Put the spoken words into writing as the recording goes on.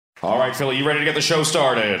All right, Philly, you ready to get the show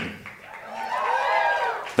started?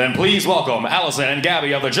 Then please welcome Allison and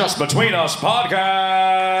Gabby of the Just Between Us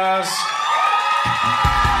podcast.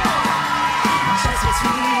 Just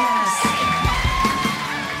between us.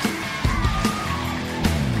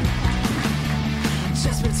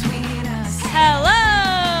 Just between us.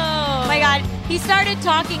 Hello! Oh my God, he started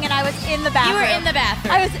talking and I was in the bathroom. You were in the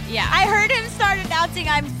bathroom. I heard him start announcing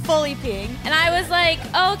I'm fully peeing. And I was like,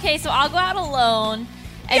 oh, okay, so I'll go out alone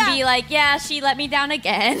and be like, yeah, she let me down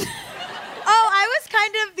again. I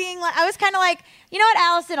was kind of like, you know what,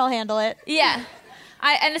 Allison will handle it. Yeah.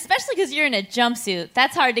 And especially because you're in a jumpsuit.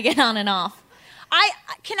 That's hard to get on and off.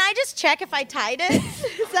 Can I just check if I tied it?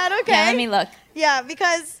 Is that okay? Yeah, let me look. Yeah,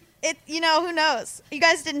 because who knows? You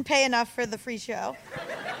guys didn't pay enough for the free show.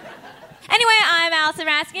 Anyway, I'm Allison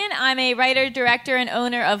Raskin. I'm a writer, director, and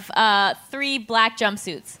owner of 3 black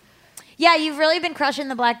jumpsuits. Yeah, you've really been crushing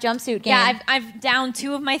the black jumpsuit game. Yeah, I've downed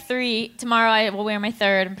 2 of my 3. Tomorrow I will wear my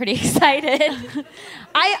 3rd. I'm pretty excited.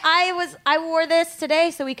 I wore this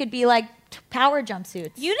today so we could be like power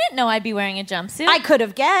jumpsuits. You didn't know I'd be wearing a jumpsuit. I could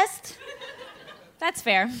have guessed. That's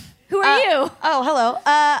fair. Who are you? Oh, hello.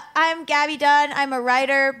 I'm Gabby Dunn. I'm a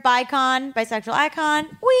writer, bisexual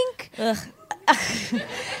icon. Wink. Ugh.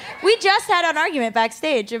 We just had an argument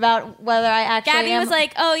backstage about whether I actually Gabby was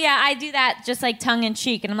like, oh, yeah, I do that just like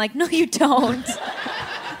tongue-in-cheek. And I'm like, no, you don't.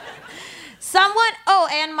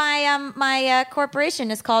 And my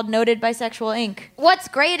corporation is called Noted Bisexual Inc. What's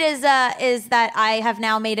great is that I have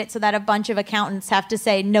now made it so that a bunch of accountants have to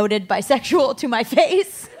say Noted Bisexual to my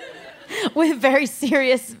face with very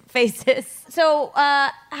serious faces. So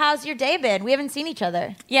how's your day been? We haven't seen each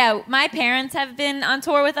other. Yeah, my parents have been on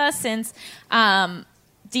tour with us since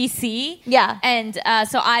DC. Yeah. And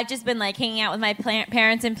so I've just been like hanging out with my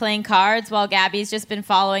parents and playing cards while Gabby's just been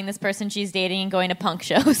following this person she's dating and going to punk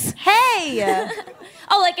shows. Hey!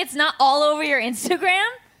 Oh, like it's not all over your Instagram?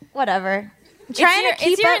 Whatever. It's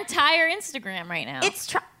your entire Instagram right now.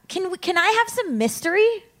 Can I have some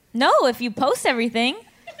mystery? No, if you post everything.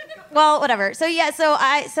 Well, whatever. So yeah, so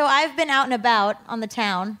I've been out and about on the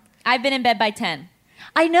town. I've been in bed by 10.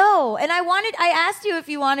 I know, and I asked you if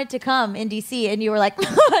you wanted to come in DC, and you were like,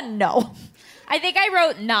 no. I think I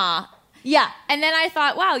wrote nah. Yeah. And then I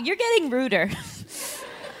thought, wow, you're getting ruder.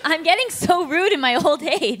 I'm getting so rude in my old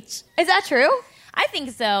age. Is that true? I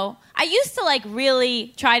think so. I used to like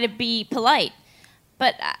really try to be polite,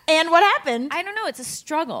 but and what happened? I don't know. It's a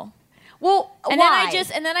struggle. Well, why?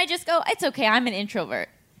 Then I just go, it's okay. I'm an introvert.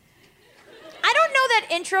 I don't know that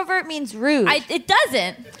introvert means rude. It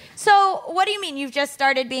doesn't. So what do you mean? You've just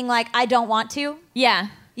started being like, I don't want to? Yeah.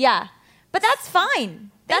 Yeah. But that's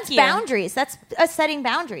fine. That's boundaries. That's setting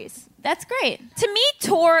boundaries. That's great. To me,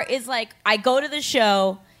 tour is like I go to the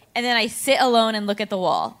show and then I sit alone and look at the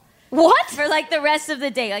wall. What? For like the rest of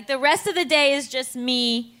the day. Like the rest of the day is just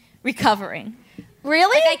me recovering.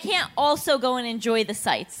 Really? Like I can't also go and enjoy the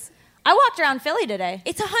sights. I walked around Philly today.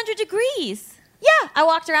 It's 100 degrees. Yeah, I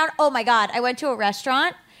walked around. Oh my God, I went to a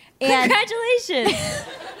restaurant. And congratulations.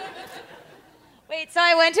 Wait, so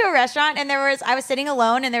I went to a restaurant and I was sitting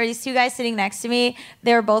alone and there were these 2 guys sitting next to me.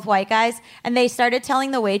 They were both white guys, and they started telling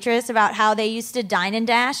the waitress about how they used to dine and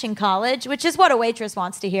dash in college, which is what a waitress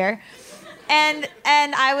wants to hear. And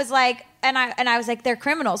I was like, they're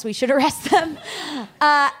criminals. We should arrest them.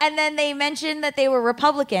 And then they mentioned that they were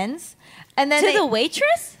Republicans. And then the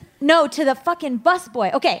waitress? No, to the fucking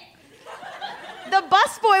busboy. Okay. The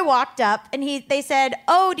busboy walked up and they said,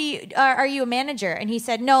 "Oh, are you a manager?" And he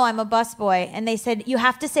said, "No, I'm a busboy." And they said, "You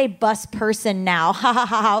have to say bus person now." Ha ha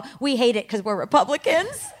ha ha. We hate it because we're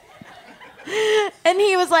Republicans. And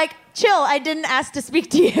he was like, "Chill, I didn't ask to speak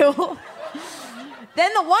to you."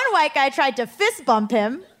 Then the one white guy tried to fist bump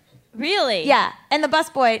him. Really? Yeah. And the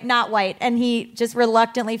busboy, not white, and he just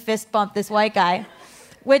reluctantly fist bumped this white guy,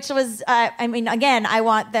 which was, again, I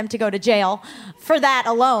want them to go to jail for that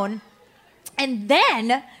alone. And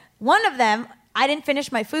then one of them, I didn't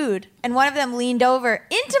finish my food, and one of them leaned over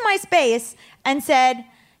into my space and said,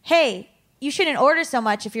 "Hey, you shouldn't order so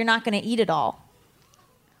much if you're not going to eat it all."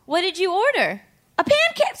 What did you order?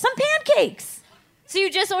 Some pancakes. So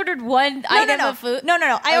you just ordered one item of food? No.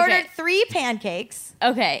 I ordered 3 pancakes.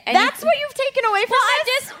 Okay. And that's what you've taken away from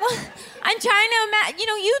this? I'm trying to imagine,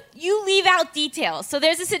 you leave out details. So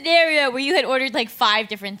there's a scenario where you had ordered like 5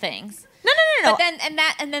 different things. No. But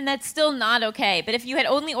then that's still not okay. But if you had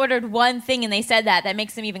only ordered one thing and they said that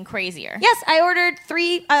makes them even crazier. Yes, I ordered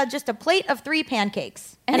 3, just a plate of 3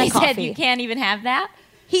 pancakes and they a coffee. Said you can't even have that?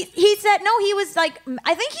 He said, no, he was like,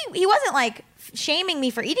 I think he wasn't like shaming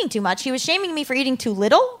me for eating too much. He was shaming me for eating too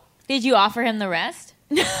little. Did you offer him the rest?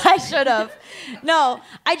 I should have. No,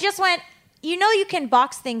 I just went, you know you can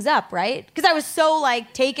box things up, right? Because I was so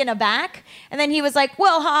like taken aback. And then he was like,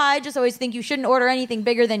 well, I just always think you shouldn't order anything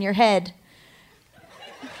bigger than your head.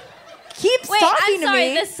 Keeps Wait, talking I'm sorry,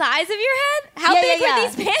 to me. the size of your head? How Yeah, big yeah, were yeah.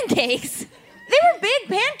 these pancakes? They were big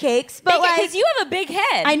pancakes, but like Because you have a big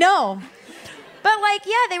head. I know. But like,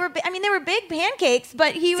 yeah, they were. They were big pancakes.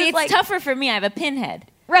 But he See, was it's like, tougher for me. I have a pinhead.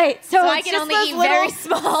 right? So, So it's I can just only those eat little very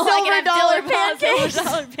small. I silver can have dollar pancakes. pancakes.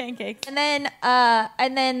 $silver pancakes.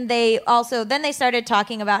 And then they started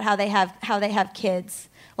talking about how they have kids.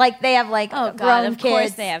 Like they have like Oh, God, grown of kids.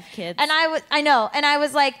 course they have kids. And I know. And I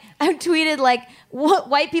was like, I tweeted like,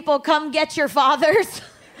 white people come get your fathers.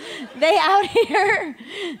 They out here,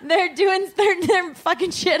 they're fucking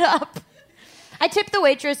shit up. I tipped the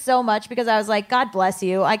waitress so much because I was like, God bless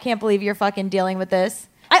you. I can't believe you're fucking dealing with this.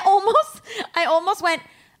 I almost went,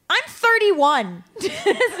 I'm 31.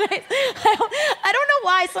 I don't know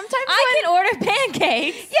why. Sometimes I can order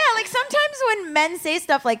pancakes. yeah, like sometimes when men say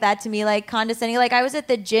stuff like that to me, like condescending, like I was at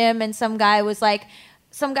the gym and some guy was like,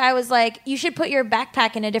 you should put your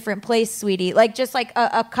backpack in a different place, sweetie. Like just like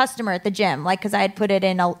a customer at the gym, like because I had put it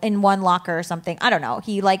in one locker or something. I don't know.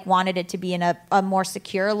 He like wanted it to be in a more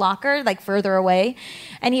secure locker, like further away.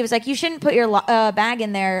 And he was like, you shouldn't put your bag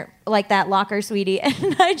in there like that locker, sweetie.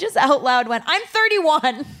 And I just out loud went, I'm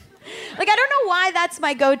 31. Like I don't know why that's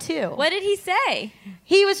my go-to. What did he say?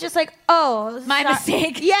 He was just like, oh, My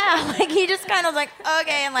mistake. Yeah, like he just kind of was like,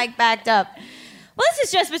 okay, and like backed up. Well, this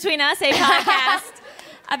is Just Between Us, a podcast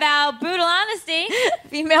about brutal honesty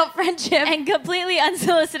Female friendship. and completely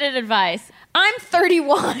unsolicited advice. I'm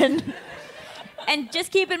 31. And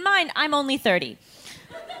just keep in mind, I'm only 30.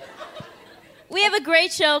 We have a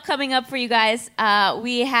great show coming up for you guys.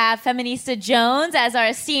 We have Feminista Jones as our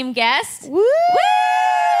esteemed guest. Woo!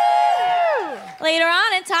 Later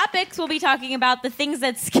on in Topics, we'll be talking about the things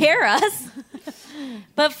that scare us.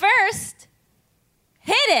 But first,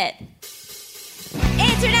 hit it.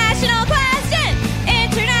 International question!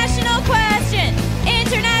 International question!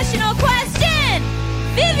 International question!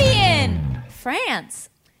 Vivian, France.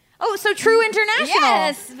 Oh, so true international.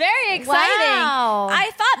 Yes, very exciting. Wow.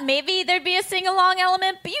 I thought maybe there'd be a sing-along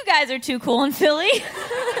element, but you guys are too cool in Philly.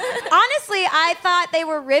 Honestly, I thought they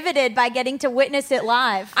were riveted by getting to witness it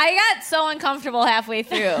live. I got so uncomfortable halfway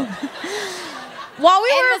through. While we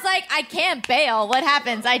And were was like, I can't bail. What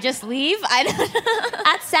happens? I just leave? I don't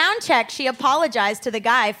at sound check, she apologized to the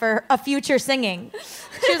guy for a future singing.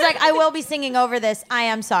 She was like, I will be singing over this. I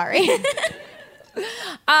am sorry.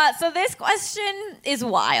 So this question is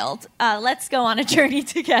wild. Let's go on a journey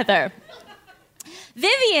together.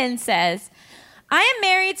 Vivian says, I am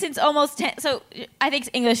married since almost 10... So I think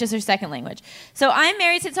English is her second language. So I'm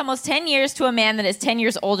married since almost 10 years to a man that is 10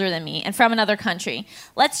 years older than me and from another country.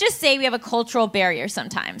 Let's just say we have a cultural barrier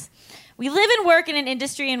sometimes. We live and work in an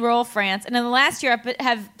industry in rural France, and in the last year I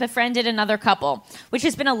have befriended another couple, which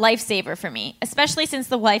has been a lifesaver for me, especially since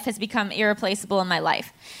the wife has become irreplaceable in my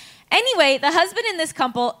life. Anyway, the husband in this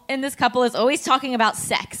couple is always talking about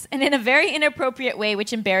sex, and in a very inappropriate way,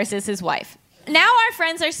 which embarrasses his wife. Now our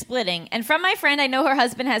friends are splitting, and from my friend, I know her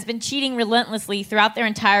husband has been cheating relentlessly throughout their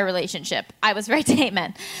entire relationship. I was right,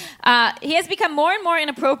 amen. He has become more and more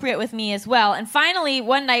inappropriate with me as well, and finally,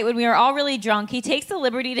 one night when we were all really drunk, he takes the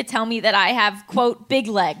liberty to tell me that I have, quote, big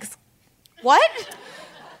legs. What?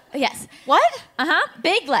 Yes. What?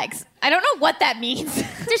 Big legs. I don't know what that means.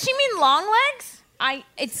 Does she mean long legs?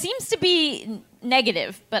 It seems to be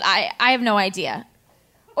negative, but I have no idea.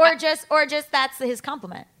 Or just that's his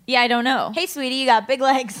compliment. Yeah, I don't know. Hey, sweetie, you got big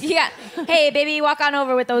legs. Yeah. Hey, baby, walk on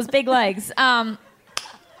over with those big legs.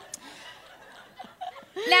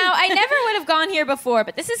 Now, I never would have gone here before,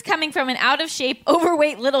 but this is coming from an out-of-shape,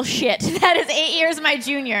 overweight little shit that is 8 years my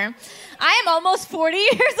junior. I am almost 40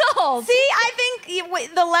 years old. See, I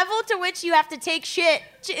think the level to which you have to take shit,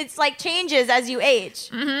 it's like changes as you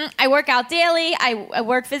age. I work out daily. I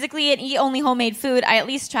work physically and eat only homemade food. I at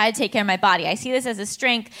least try to take care of my body. I see this as a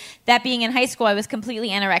strength, that being in high school, I was completely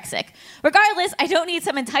anorexic. Regardless, I don't need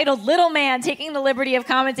some entitled little man taking the liberty of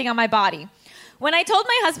commenting on my body. When I told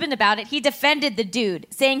my husband about it, he defended the dude,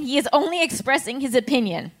 saying he is only expressing his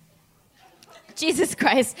opinion. Jesus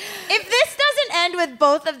Christ. If this doesn't end with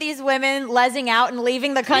both of these women lezzing out and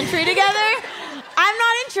leaving the country together, I'm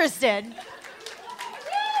not interested.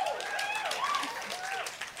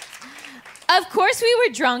 Of course we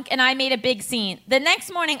were drunk and I made a big scene. The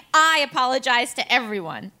next morning, I apologized to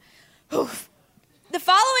everyone. Oof. The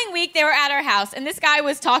following week, they were at our house, and this guy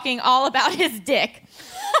was talking all about his dick.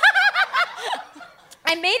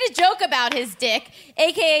 I made a joke about his dick,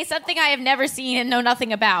 a.k.a. something I have never seen and know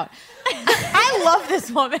nothing about. I love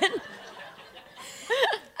this woman.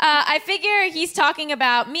 I figure he's talking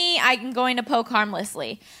about me. I'm going to poke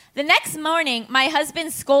harmlessly. The next morning, my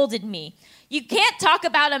husband scolded me. You can't talk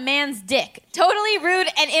about a man's dick. Totally rude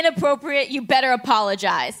and inappropriate. You better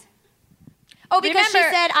apologize. Oh, because she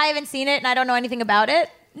Remember- said, I haven't seen it and I don't know anything about it?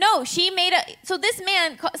 No, so this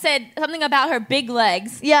man said something about her big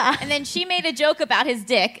legs. Yeah. And then she made a joke about his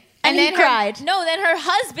dick. And he then cried. Then her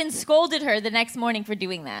husband scolded her the next morning for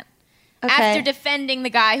doing that. Okay. After defending the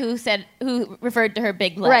guy who referred to her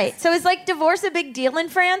big legs. Right. So is like divorce a big deal in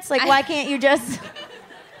France? Like, why can't you just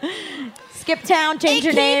skip town, change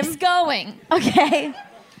your It keeps name? going. Okay.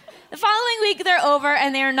 The following week, they're over,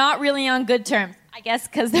 and they are not really on good terms. I guess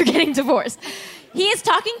because they're getting divorced. He is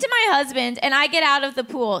talking to my husband, and I get out of the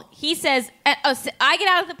pool. He says, I get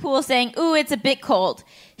out of the pool saying, ooh, it's a bit cold.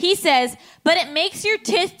 He says, but it makes your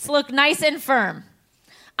tits look nice and firm.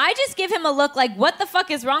 I just give him a look like, what the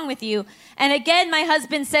fuck is wrong with you? And again, my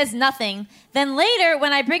husband says nothing. Then later,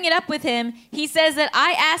 when I bring it up with him, he says that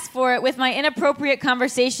I asked for it with my inappropriate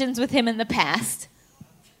conversations with him in the past.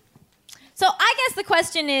 So I guess the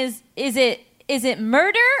question is it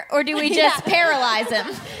murder or do we just paralyze him?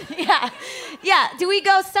 Yeah. Do we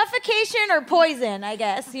go suffocation or poison, I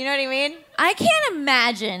guess? You know what I mean? I can't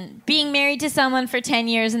imagine being married to someone for 10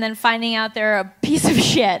 years and then finding out they're a piece of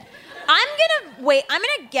shit. I'm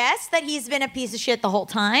gonna guess that he's been a piece of shit the whole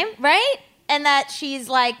time, Right? and that she's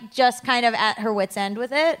like just kind of at her wit's end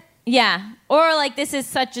with it. Yeah. Or like this is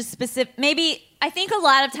such a specific, maybe, I think a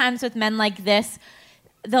lot of times with men like this,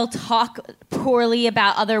 they'll talk poorly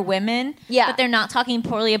about other women, Yeah. but they're not talking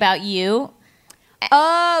poorly about you.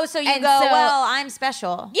 Oh, so you And go, so- well, I'm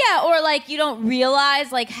special. Yeah, or like you don't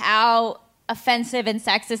realize like how offensive and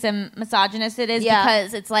sexist and misogynist it is Yeah.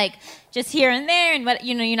 because it's like just here and there and what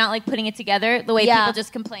you're not like putting it together the way Yeah. people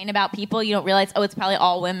just complain about people. You don't realize, oh, it's probably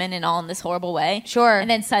all women and all in this horrible way. Sure. And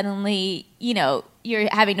then suddenly, you're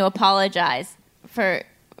having to apologize to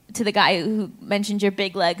the guy who mentioned your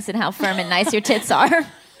big legs and how firm and nice your tits are.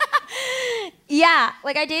 Yeah,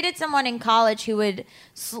 like I dated someone in college who would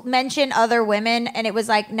mention other women, and it was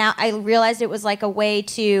like, now I realized it was like a way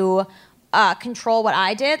to control what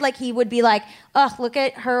I did. Like he would be like, ugh, look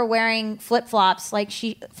at her wearing flip-flops. Like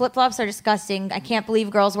flip-flops are disgusting. I can't believe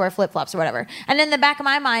girls wear flip-flops or whatever. And in the back of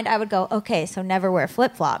my mind, I would go, okay, so never wear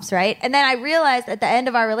flip-flops, right? And then I realized at the end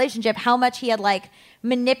of our relationship how much he had like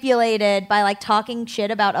manipulated by like talking shit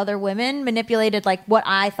about other women, manipulated like what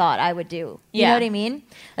I thought I would do. You Yeah. know what I mean?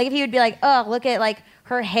 Like if he would be like, oh, look at like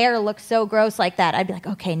her hair looks so gross like that. I'd be like,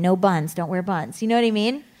 okay, no buns. Don't wear buns. You know what I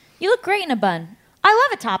mean? You look great in a bun. I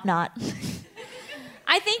love a top knot.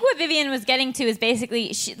 I think what Vivian was getting to is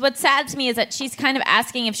basically, what's sad to me is that she's kind of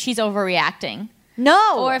asking if she's overreacting.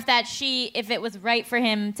 No. Or if it was right for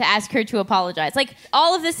him to ask her to apologize. Like,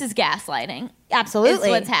 all of this is gaslighting. Absolutely.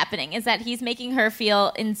 Is what's happening. Is that he's making her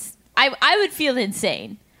feel, I would feel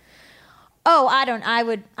insane. Oh,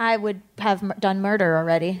 I would have done murder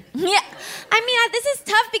already. Yeah. I mean, this is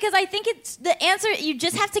tough because I think it's the answer, you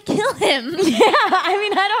just have to kill him. Yeah, I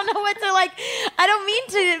mean, I don't know what to like. I don't mean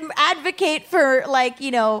to advocate for like,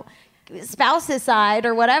 spouse's side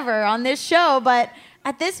or whatever on this show, but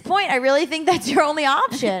at this point, I really think that's your only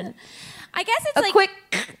option. I guess it's A like, quick,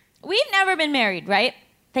 we've never been married, right?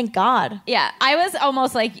 thank God. Yeah. I was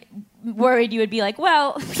almost like worried you would be like,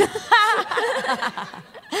 well.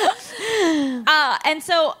 And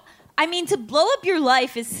so, I mean, to blow up your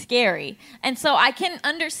life is scary. And so I can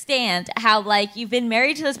understand how, like, you've been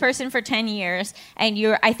married to this person for 10 years and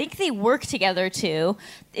I think they work together too.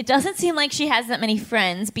 It doesn't seem like she has that many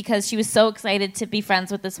friends because she was so excited to be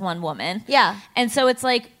friends with this one woman. Yeah. And so it's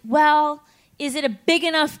like, well, is it a big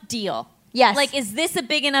enough deal? Yes. Like, is this a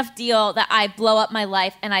big enough deal that I blow up my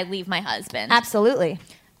life and I leave my husband? Absolutely.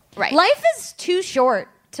 Right. Life is too short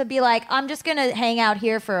to be like, I'm just going to hang out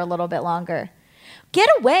here for a little bit longer. Get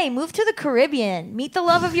away. Move to the Caribbean. Meet the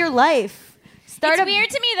love of your life. It's weird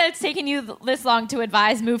to me that it's taken you this long to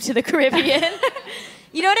advise move to the Caribbean.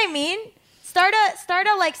 You know what I mean? Start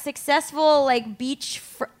a like successful like beach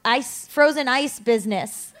frozen ice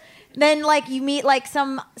business. Then like you meet like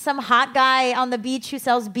some hot guy on the beach who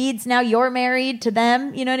sells beads. Now you're married to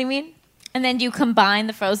them. You know what I mean? And then you combine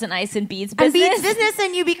the frozen ice and beads business. And beads business,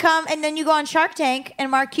 and then you go on Shark Tank, and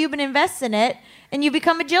Mark Cuban invests in it, and you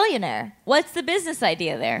become a jillionaire. What's the business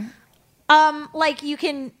idea there? Like you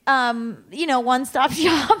can, one-stop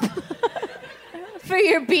shop. For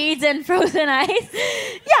your beads and frozen ice?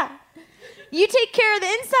 Yeah. You take care of the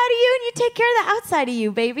inside of you, and you take care of the outside of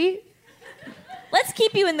you, baby. Let's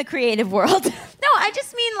keep you in the creative world. No, I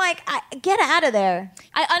just mean like, get out of there.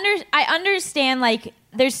 I understand, like,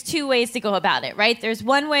 there's two ways to go about it, right? There's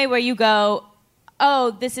one way where you go,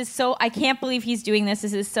 oh, this is so, I can't believe he's doing this.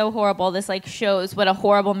 This is so horrible. This like shows what a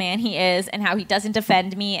horrible man he is and how he doesn't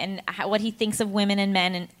defend me and what he thinks of women and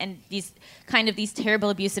men and these kind of these terrible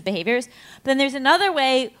abusive behaviors. But then there's another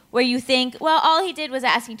way where you think, well, all he did was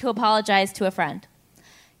asking to apologize to a friend.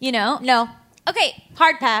 You know? No. Okay.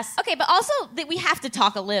 Hard pass. Okay, but also that we have to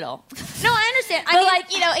talk a little. No, I understand. But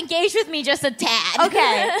like, you know, engage with me just a tad.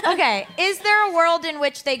 Okay. Is there a world in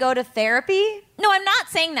which they go to therapy? No, I'm not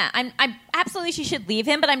saying that. I'm absolutely she should leave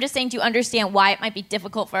him, but I'm just saying to understand why it might be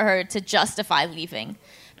difficult for her to justify leaving.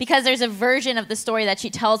 Because there's a version of the story that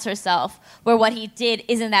she tells herself where what he did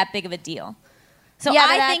isn't that big of a deal. So Yeah,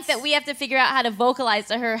 I think that we have to figure out how to vocalize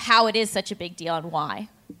to her how it is such a big deal and why.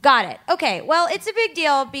 Got it. Okay. Well, it's a big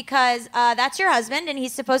deal because that's your husband, and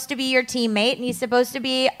he's supposed to be your teammate, and he's supposed to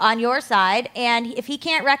be on your side. And if he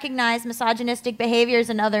can't recognize misogynistic behaviors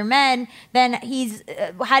in other men, then he's.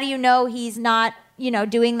 How do you know he's not,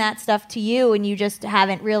 doing that stuff to you, and you just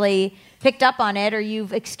haven't really picked up on it, or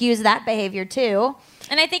you've excused that behavior too?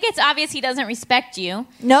 And I think it's obvious he doesn't respect you.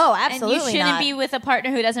 No, absolutely and you shouldn't not. be with a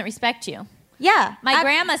partner who doesn't respect you. Yeah. My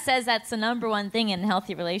grandma says that's the number one thing in a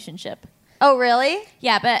healthy relationship. Oh, really?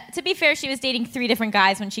 Yeah, but to be fair, she was dating 3 different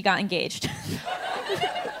guys when she got engaged.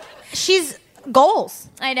 She's goals.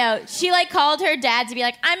 I know. She called her dad to be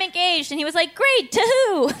like, I'm engaged. And he was like, great, to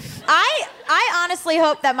who? I honestly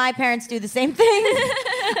hope that my parents do the same thing.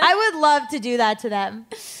 I would love to do that to them.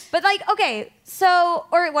 But okay, so,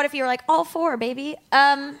 or what if you were like, all 4, baby?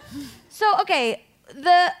 Okay,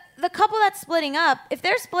 the couple that's splitting up, if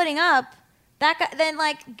they're splitting up, that guy, then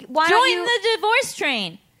why don't you... Join the divorce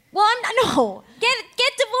train. Well, no. Get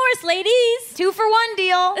divorced, ladies. 2 for 1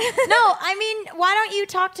 deal. No, I mean, why don't you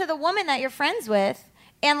talk to the woman that you're friends with?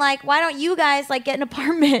 And why don't you guys get an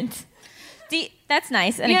apartment? That's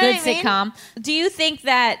nice and You a know good what I mean? sitcom. Do you think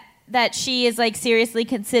that she is seriously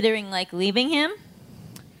considering leaving him?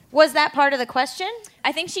 Was that part of the question?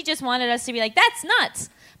 I think she just wanted us to be like, that's nuts.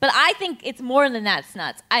 But I think it's more than that's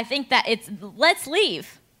nuts. I think that it's let's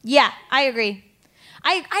leave. Yeah, I agree.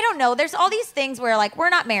 I don't know. There's all these things where we're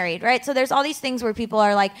not married, right? So there's all these things where people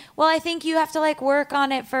are like, well, I think you have to work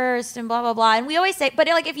on it first and blah, blah, blah. And we always say, but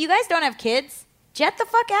if you guys don't have kids, jet the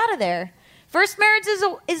fuck out of there. First marriage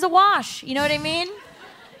is a wash. You know what I mean?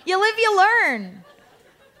 You live, you learn.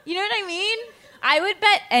 You know what I mean? I would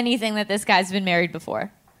bet anything that this guy's been married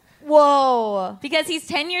before. Whoa. Because he's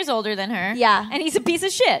 10 years older than her. Yeah. And he's a piece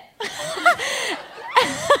of shit.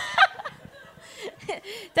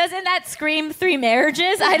 Doesn't that scream 3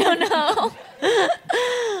 marriages? I don't know.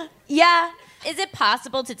 Yeah. Is it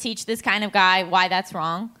possible to teach this kind of guy why that's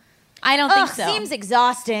wrong? I don't think so. Seems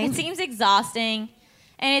exhausting. It seems exhausting.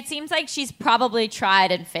 And it seems like she's probably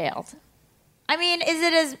tried and failed. I mean,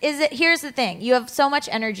 is it, here's the thing. You have so much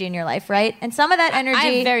energy in your life, right? And some of that energy... I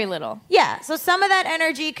have very little. Yeah, so some of that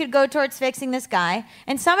energy could go towards fixing this guy,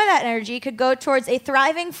 and some of that energy could go towards a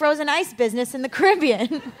thriving frozen ice business in the Caribbean.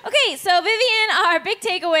 Okay, so Vivian, our big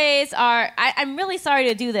takeaways are, I'm really sorry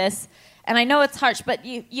to do this, and I know it's harsh, but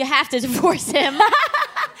you have to divorce him. And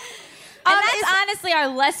that's honestly our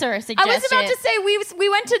lesser suggestion. I was about to say, we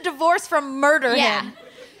went to divorce from murder him.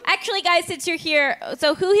 Actually, guys, since you're here,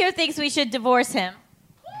 so who here thinks we should divorce him?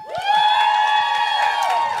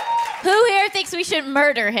 Who here thinks we should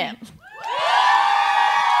murder him?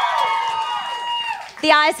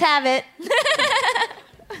 The eyes have it.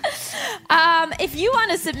 If you want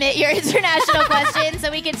to submit your international question so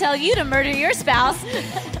we can tell you to murder your spouse,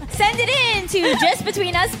 send it in to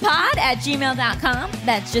justbetweenuspod@gmail.com.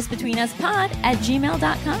 That's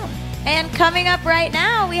justbetweenuspod@gmail.com. And coming up right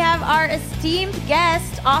now, we have our esteemed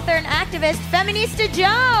guest, author and activist, Feminista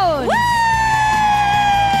Jones. Woo!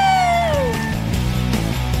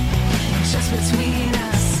 Just between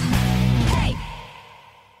us. Hey.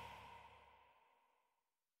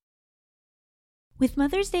 With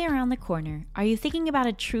Mother's Day around the corner, are you thinking about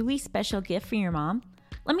a truly special gift for your mom?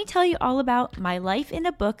 Let me tell you all about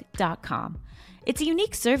mylifeinabook.com. It's a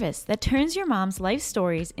unique service that turns your mom's life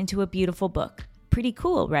stories into a beautiful book. Pretty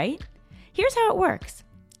cool, right? Here's how it works.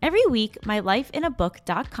 Every week,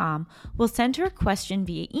 mylifeinabook.com will send her a question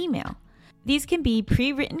via email. These can be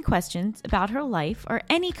pre-written questions about her life or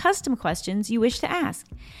any custom questions you wish to ask.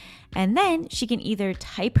 And then she can either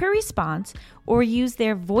type her response or use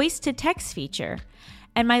their voice-to-text feature.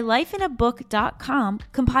 And mylifeinabook.com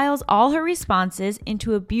compiles all her responses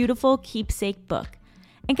into a beautiful keepsake book.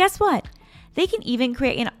 And guess what? They can even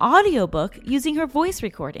create an audiobook using her voice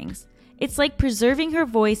recordings. It's like preserving her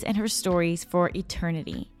voice and her stories for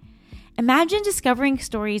eternity. Imagine discovering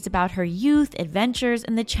stories about her youth, adventures,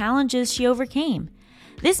 and the challenges she overcame.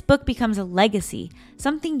 This book becomes a legacy,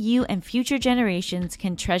 something you and future generations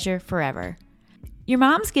can treasure forever. Your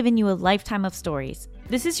mom's given you a lifetime of stories.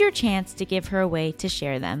 This is your chance to give her a way to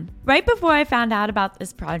share them. Right before I found out about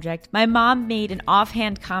this project, my mom made an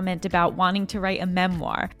offhand comment about wanting to write a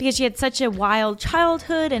memoir because she had such a wild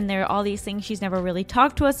childhood and there are all these things she's never really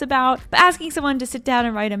talked to us about. But asking someone to sit down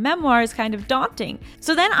and write a memoir is kind of daunting.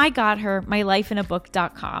 So then I got her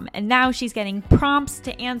mylifeinabook.com, and now she's getting prompts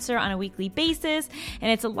to answer on a weekly basis,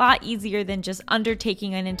 and it's a lot easier than just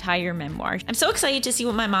undertaking an entire memoir. I'm so excited to see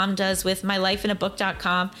what my mom does with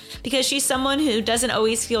mylifeinabook.com because she's someone who doesn't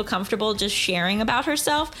always feel comfortable just sharing about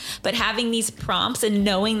herself, but having these prompts and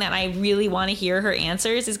knowing that I really want to hear her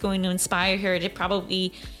answers is going to inspire her to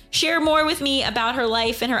probably share more with me about her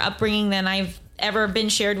life and her upbringing than I've ever been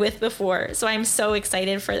shared with before. So I'm so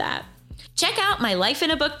excited for that. Check out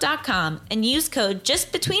mylifeinabook.com and use code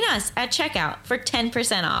JustBetweenUs at checkout for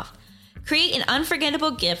 10% off. Create an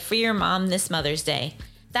unforgettable gift for your mom this Mother's Day.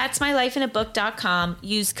 That's mylifeinabook.com.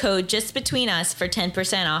 Use code JustBetweenUs for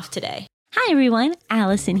 10% off today. Hi everyone,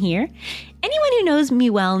 Allison here. Anyone who knows me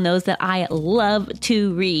well knows that I love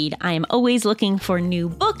to read. I am always looking for new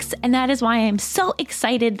books, and that is why I'm so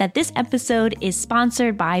excited that this episode is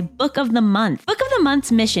sponsored by Book of the Month. Book of the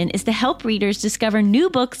Month's mission is to help readers discover new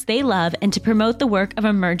books they love and to promote the work of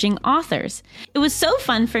emerging authors. It was so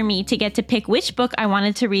fun for me to get to pick which book I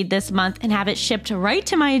wanted to read this month and have it shipped right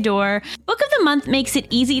to my door. Book of the Month makes it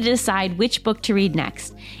easy to decide which book to read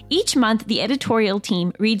next. Each month, the editorial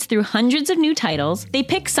team reads through hundreds of new titles. They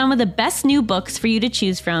pick some of the best new books for you to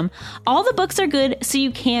choose from. All the books are good, so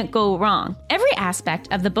you can't go wrong. Every aspect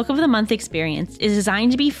of the Book of the Month experience is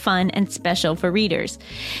designed to be fun and special for readers.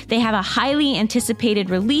 They have a highly anticipated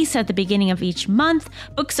release at the beginning of each month.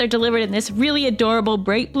 Books are delivered in this really adorable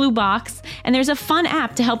bright blue box, and there's a fun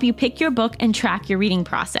app to help you pick your book and track your reading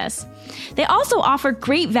process. They also offer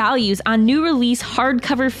great values on new release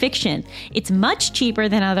hardcover fiction. It's much cheaper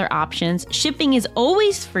than other options, shipping is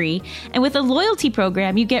always free, and with a loyalty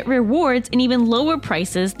program, you get rewards and even lower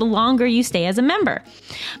prices the longer you stay as a member.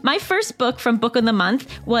 My first book from Book of the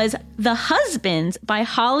Month was The Husbands by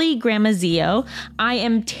Holly Gramazio. I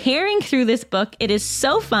am tearing through this book. It is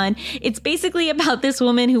so fun. It's basically about this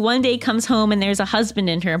woman who one day comes home and there's a husband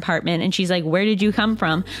in her apartment, and she's like, "Where did you come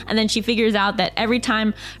from?" And then she figures out that every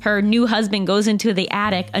time her new husband goes into the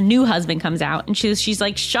attic, a new husband comes out, and she's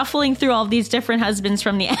like shuffling through all these different husbands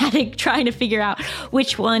from the attic trying to figure out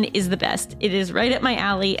which one is the best. It is right up my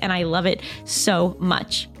alley and I love it so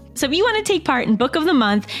much. So if you want to take part in Book of the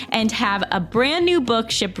Month and have a brand new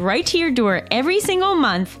book shipped right to your door every single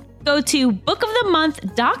month, go to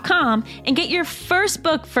bookofthemonth.com and get your first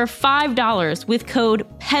book for $5 with code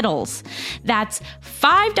PEDALS. That's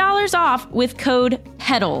 $5 off with code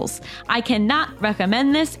PEDALS. I cannot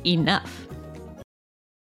recommend this enough.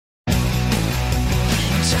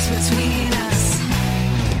 Just between us.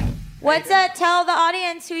 What's that? Tell the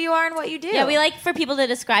audience who you are and what you do. Yeah, we like for people to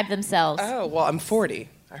describe themselves. Oh, well, I'm 40.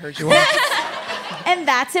 I heard you all. And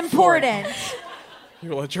that's important.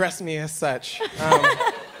 You will address me as such.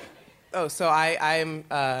 So I'm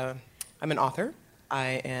an author.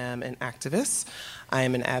 I am an activist. I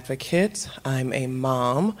am an advocate. I'm a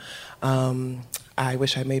mom. I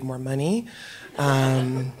wish I made more money.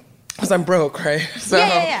 Because I'm broke, right? So,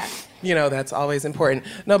 Yeah. You know, that's always important.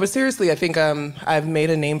 No, but seriously, I think I've made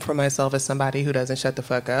a name for myself as somebody who doesn't shut the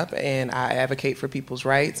fuck up, and I advocate for people's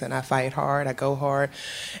rights, and I fight hard, I go hard,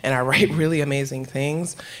 and I write really amazing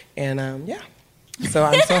things, and yeah. So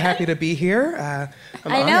I'm so happy to be here. I'm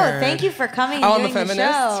I know. honored. Thank you for coming Oh, and I'm a doing the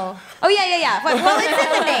feminist? show. Oh, yeah. Well, it's in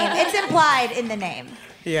the name. It's implied in the name.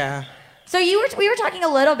 Yeah. So we were talking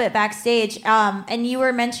a little bit backstage, and you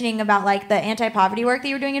were mentioning about like the anti-poverty work that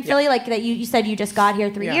you were doing in Philly, like that you said you just got here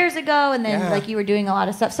 3 years ago, and then like you were doing a lot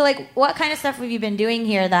of stuff. So like, what kind of stuff have you been doing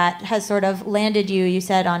here that has sort of landed you? You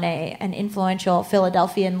said on an influential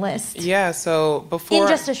Philadelphian list. Yeah. So before In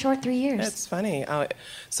just a short 3 years. That's funny.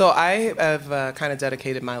 So I have kind of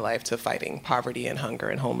dedicated my life to fighting poverty and hunger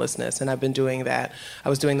and homelessness, and I've been doing that. I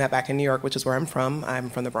was doing that back in New York, which is where I'm from. I'm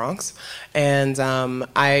from the Bronx, and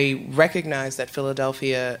I recognize that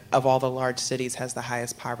Philadelphia, of all the large cities, has the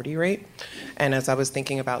highest poverty rate. And as I was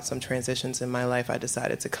thinking about some transitions in my life, I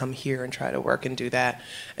decided to come here and try to work and do that.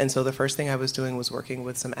 And so the first thing I was doing was working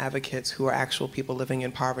with some advocates who are actual people living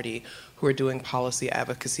in poverty, who are doing policy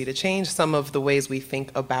advocacy to change some of the ways we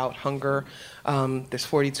think about hunger. There's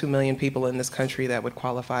 42 million people in this country that would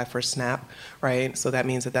qualify for SNAP, right? So that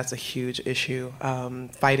means that that's a huge issue.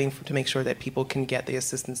 Fighting to make sure that people can get the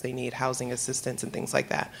assistance they need, housing assistance and things like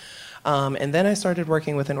that. And then I started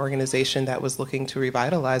working with an organization that was looking to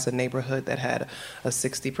revitalize a neighborhood that had a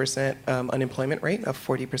 60% unemployment rate, a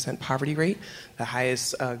 40% poverty rate, the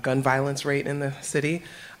highest gun violence rate in the city.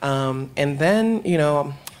 And then,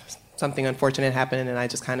 something unfortunate happened, and I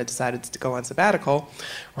just kind of decided to go on sabbatical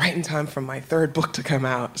right in time for my third book to come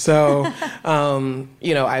out. So,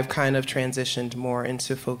 I've kind of transitioned more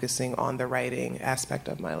into focusing on the writing aspect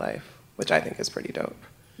of my life, which I think is pretty dope.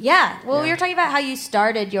 Yeah. Well, we were talking about how you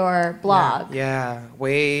started your blog. Yeah,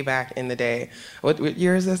 way back in the day. What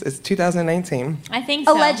year is this? It's 2019. I think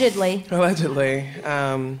so. Allegedly.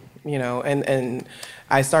 And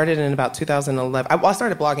I started in about 2011. I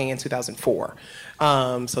started blogging in 2004.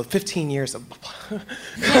 So 15 years of...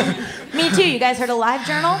 Me too. You guys heard of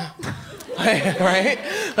LiveJournal? Right?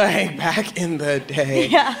 Like back in the day.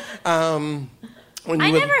 Yeah. I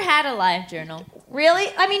never had a LiveJournal. Really?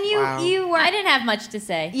 I mean, Wow. you were... I didn't have much to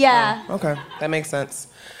say. Yeah. Okay, that makes sense.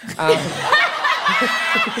 I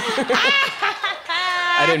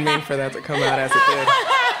didn't mean for that to come out as it did.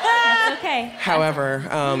 That's okay. However,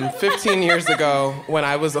 15 years ago, when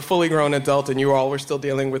I was a fully grown adult and you all were still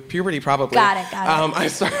dealing with puberty probably. Got it. I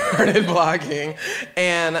started blogging.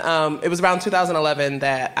 And it was around 2011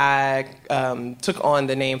 that I took on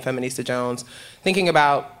the name Feminista Jones, thinking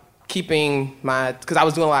about keeping because I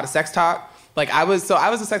was doing a lot of sex talk. Like I was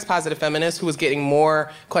a sex positive feminist who was getting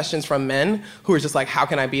more questions from men who were just like, how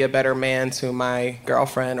can I be a better man to my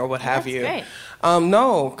girlfriend or what have you? Great.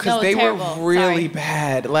 No, because they terrible. were really Sorry.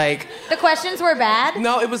 bad. Like The questions were bad?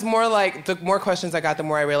 no, it was more like the more questions I got, the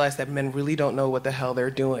more I realized that men really don't know what the hell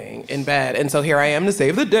they're doing in bed. And so here I am to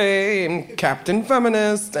save the day. I'm Captain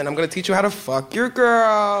Feminist, and I'm going to teach you how to fuck your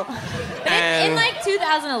girl. In like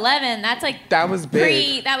 2011, that's like That was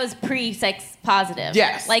big. That was pre-sex positive.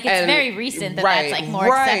 Yes. Like it's and- very recent that right, that's like more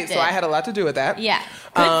right. accepted. So I had a lot to do with that. Yeah.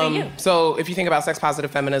 Good for you. So if you think about sex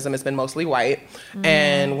positive feminism, it's been mostly white.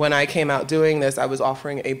 And when I came out doing this, I was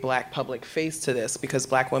offering a black public face to this because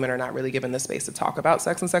black women are not really given the space to talk about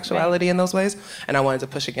sex and sexuality in those ways. And I wanted to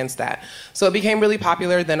push against that. So it became really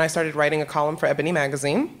popular. Then I started writing a column for Ebony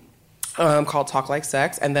Magazine. Called Talk Like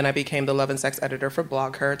Sex, and then I became the love and sex editor for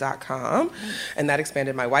blogher.com, and that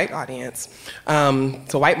expanded my white audience.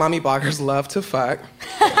 So white mommy bloggers love to fuck.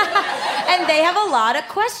 And they have a lot of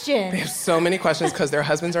questions. They have so many questions because their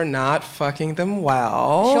husbands are not fucking them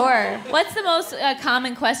well. Sure. What's the most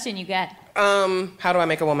common question you get? How do I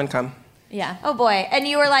make a woman come? Yeah. Oh boy. And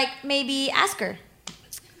you were like, maybe ask her.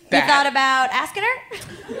 That. You thought about asking her?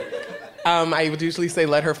 I would usually say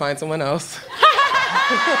let her find someone else.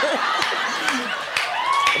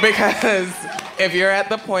 Because if you're at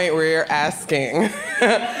the point where you're asking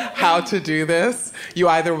how to do this, you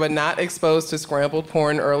either were not exposed to scrambled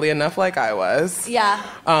porn early enough like I was. Yeah.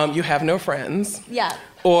 You have no friends. Yeah.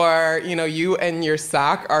 Or, you and your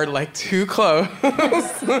sock are like too close.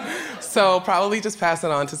 So probably just pass it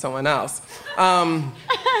on to someone else.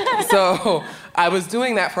 So I was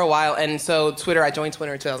doing that for a while. And so I joined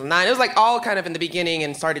Twitter in 2009. It was like all kind of in the beginning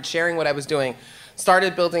and started sharing what I was doing.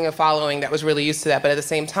 Started building a following that was really used to that. But at the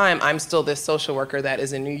same time, I'm still this social worker that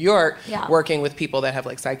is in New York working with people that have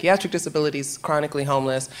like psychiatric disabilities, chronically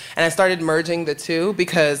homeless. And I started merging the two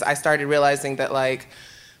because I started realizing that like,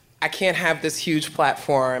 I can't have this huge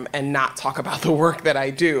platform and not talk about the work that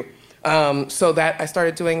I do. So that I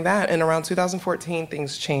started doing that, and around 2014,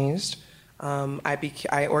 things changed.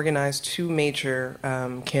 I organized two major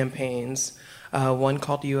campaigns. One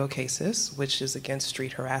called UO Cases, which is against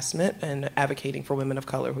street harassment and advocating for women of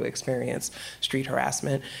color who experience street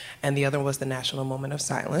harassment. And the other was the National Moment of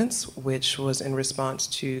Silence, which was in response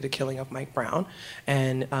to the killing of Mike Brown,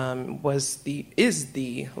 and is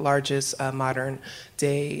the largest modern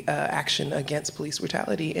day action against police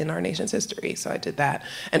brutality in our nation's history. So I did that.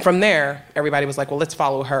 And from there, everybody was like, well, let's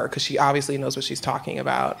follow her, because she obviously knows what she's talking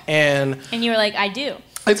about. And you were like, I do.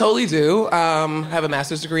 I totally do. I have a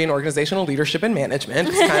master's degree in organizational leadership and management.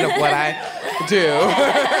 It's kind of what I do.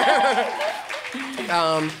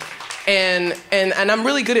 And I'm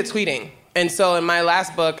really good at tweeting. And so in my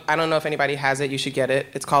last book, I don't know if anybody has it, you should get it.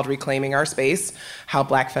 It's called Reclaiming Our Space, How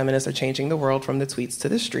Black Feminists Are Changing the World from the Tweets to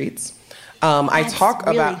the Streets. I talk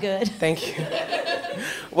really about... good. Thank you.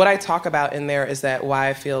 What I talk about in there is that why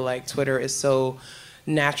I feel like Twitter is so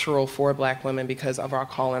natural for black women because of our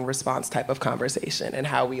call and response type of conversation, and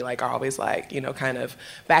how we like are always like, kind of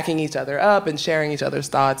backing each other up and sharing each other's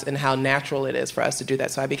thoughts, and how natural it is for us to do that.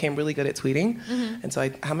 So I became really good at tweeting. And so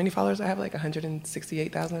how many followers I have? Like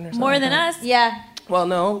 168,000 or something? More like than that? us. Yeah. Well,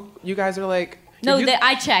 no, you guys are like... No, you-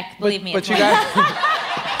 I check. Believe me. But it's you more. guys...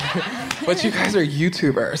 But you guys are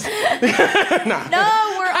YouTubers. No,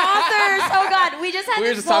 we're awesome. authors. Oh God, we just had We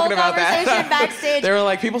were this just whole talking about conversation that. backstage. They were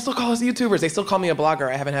like, people still call us YouTubers. They still call me a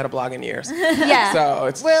blogger. I haven't had a blog in years. Yeah. So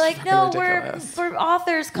it's we're like, fucking no, ridiculous. we're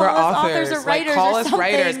authors. Call We're us authors or Like, writers call or us something.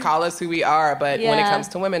 writers. Call us who we are. But when it Yeah. comes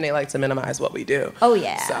to women, they like to minimize what we do. Oh,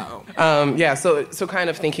 yeah. So kind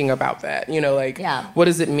of thinking about that, like, Yeah. what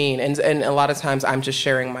does it mean? And a lot of times I'm just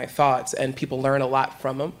sharing my thoughts, and people learn a lot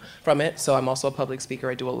from it. So I'm also a public speaker.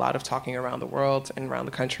 I do a lot of talking around the world and around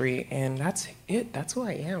the country, and that's it. That's who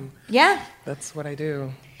I am. Yeah. That's what I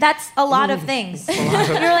do. That's a lot of things.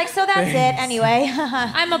 You're like, so that's it anyway.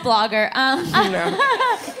 I'm a blogger.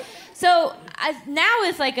 So now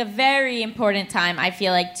is like a very important time, I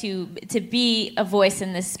feel like, to be a voice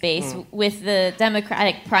in this space with the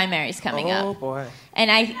Democratic primaries coming up. Oh boy.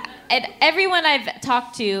 And everyone I've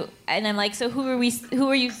talked to, and I'm like, so who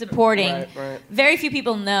are you supporting? Right. Very few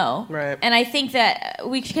people know. Right. And I think that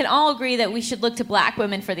we can all agree that we should look to black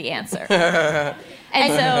women for the answer.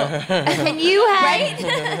 And so, And you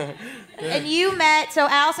had, and you met. So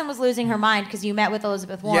Allison was losing her mind because you met with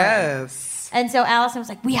Elizabeth Warren. Yes. And so Allison was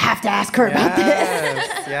like, we have to ask her about this.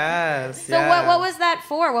 Yes. So what was that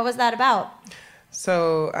for? What was that about?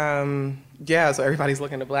 So so everybody's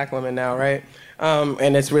looking to black women now, right?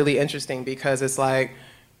 And it's really interesting because it's like,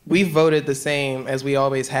 we voted the same as we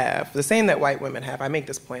always have, the same that white women have. I make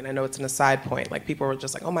this point. I know it's an aside point. Like, people were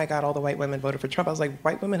just like, oh my God, all the white women voted for Trump. I was like,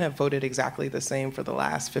 white women have voted exactly the same for the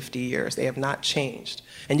last 50 years. They have not changed.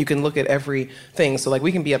 And you can look at everything. So, like,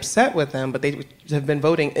 we can be upset with them, but they have been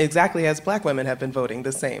voting exactly as black women have been voting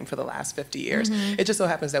the same for the last 50 years. Mm-hmm. It just so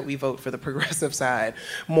happens that we vote for the progressive side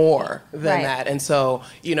more than that. And so,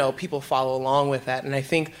 people follow along with that. And I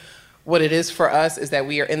think what it is for us is that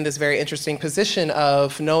we are in this very interesting position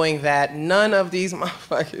of knowing that none of these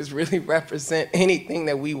motherfuckers really represent anything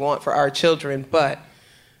that we want for our children, but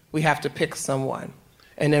we have to pick someone.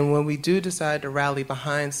 And then when we do decide to rally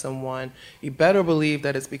behind someone, you better believe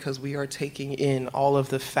that it's because we are taking in all of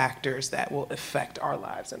the factors that will affect our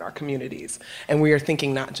lives and our communities. And we are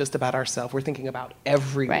thinking not just about ourselves, we're thinking about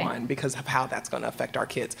everyone because of how that's going to affect our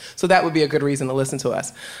kids. So that would be a good reason to listen to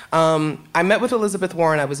us. I met with Elizabeth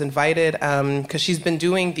Warren. I was invited because she's been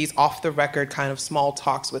doing these off-the-record kind of small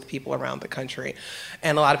talks with people around the country.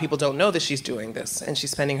 And a lot of people don't know that she's doing this, and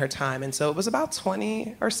she's spending her time. And so it was about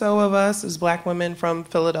 20 or so of us as black women from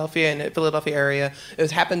Philadelphia and the Philadelphia area.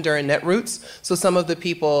 It happened during Netroots, so some of the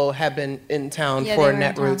people have been in town for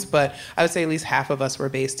Netroots, but I would say at least half of us were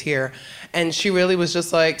based here. And she really was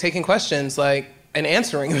just like taking questions, like, and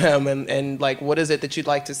answering them, and like, what is it that you'd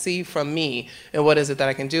like to see from me, and what is it that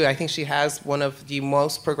I can do? I think she has one of the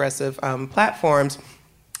most progressive platforms.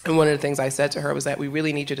 And one of the things I said to her was that we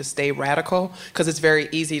really need you to stay radical, because it's very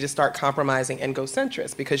easy to start compromising and go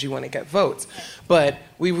centrist because you want to get votes. But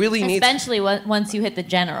we really need... Especially once you hit the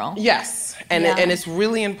general. Yes. And it's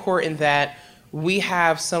really important that we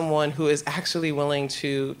have someone who is actually willing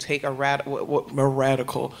to take a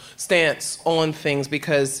radical stance on things,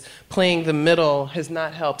 because playing the middle has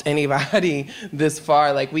not helped anybody this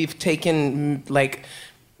far. Like, we've taken, like,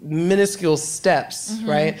 minuscule steps,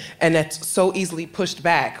 right? And that's so easily pushed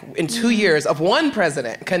back. In 2 years of one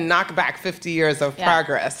president can knock back 50 years of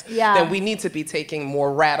progress. Then we need to be taking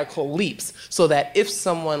more radical leaps so that if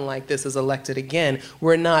someone like this is elected again,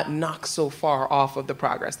 we're not knocked so far off of the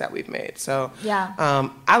progress that we've made. So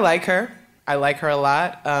I like her. I like her a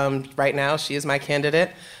lot. Right now, she is my candidate.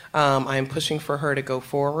 I am pushing for her to go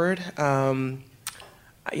forward. You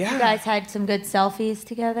guys had some good selfies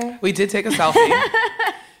together? We did take a selfie.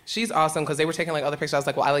 She's awesome, because they were taking like other pictures. I was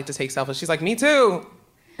like, well, I like to take selfies. She's like, me too.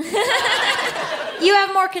 You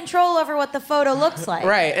have more control over what the photo looks like.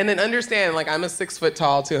 Right, and then understand, like, I'm a 6 foot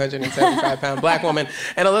tall, 275-pound black woman,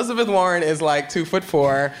 and Elizabeth Warren is like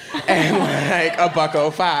 2'4" and like a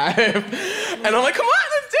 $105. And I'm like, come on,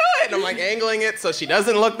 let's do it. And I'm like angling it so she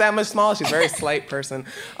doesn't look that much smaller. She's a very slight person,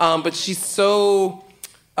 but she's so.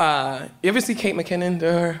 You ever see Kate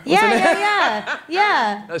McKinnon?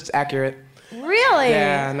 Yeah. That's accurate. Really?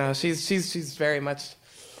 Yeah, no, she's very much.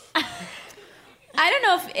 I don't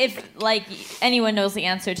know if like anyone knows the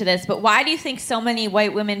answer to this, but why do you think so many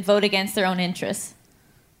white women vote against their own interests?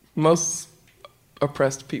 Most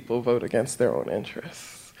oppressed people vote against their own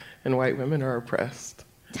interests, and white women are oppressed.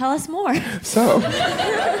 Tell us more.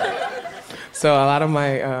 So a lot of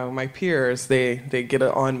my peers, they get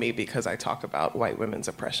on me because I talk about white women's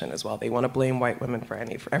oppression as well. They want to blame white women for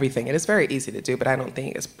everything. And it's very easy to do, but I don't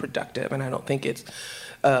think it's productive, and I don't think it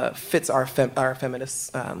fits our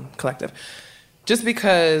feminist collective. just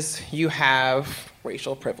because you have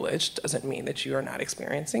racial privilege doesn't mean that you are not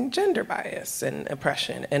experiencing gender bias and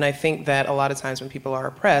oppression. And I think that a lot of times when people are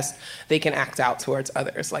oppressed, they can act out towards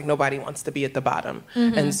others. Like, nobody wants to be at the bottom.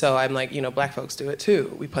 And so I'm like, Black folks do it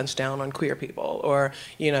too. We punch down on queer people, or,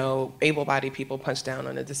 able-bodied people punch down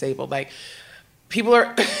on the disabled. Like,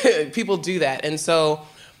 people do that. And so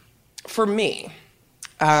for me,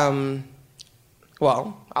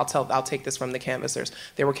 I'll take this from the canvassers.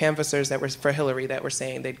 There were canvassers that were for Hillary that were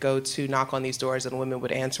saying they'd go to knock on these doors and women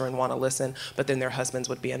would answer and want to listen, but then their husbands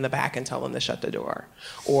would be in the back and tell them to shut the door,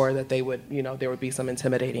 or that they would, there would be some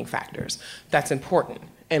intimidating factors. That's important.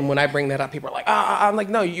 And when I bring that up, people are like, I'm like,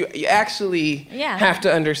 no, you actually have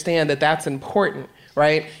to understand that that's important.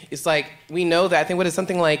 Right? It's like, we know that, I think,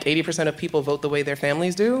 something like 80% of people vote the way their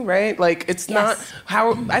families do, right? Like, it's not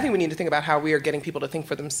how, I think we need to think about how we are getting people to think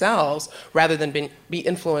for themselves rather than be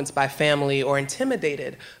influenced by family or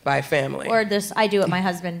intimidated by family. Or this, I do what my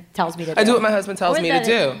husband tells me to do. I do what my husband tells me to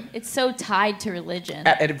do. It's so tied to religion.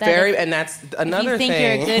 And that's another thing. If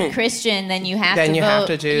you think you're a good Christian, then you have to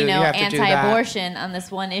vote, anti-abortion on this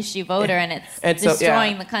one issue voter, and it's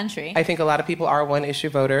destroying the country. I think a lot of people are one issue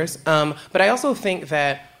voters. But I also think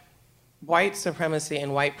that white supremacy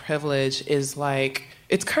and white privilege is like,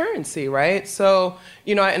 it's currency, right? So,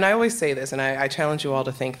 and I always say this, and I challenge you all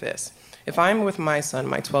to think this. If I'm with my son,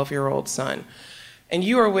 my 12-year-old son, and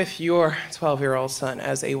you are with your 12-year-old son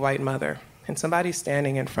as a white mother, and somebody's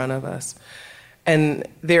standing in front of us, and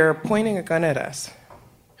they're pointing a gun at us,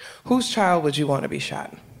 whose child would you want to be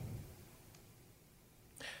shot?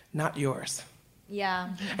 Not yours. Yeah.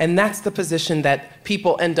 And that's the position that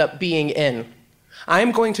people end up being in.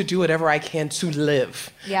 I'm going to do whatever I can to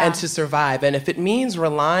live and to survive. And if it means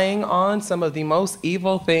relying on some of the most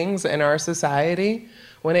evil things in our society,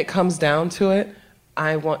 when it comes down to it,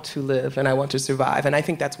 I want to live and I want to survive. And I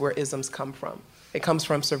think that's where isms come from. It comes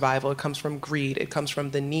from survival. It comes from greed. It comes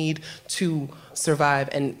from the need to survive.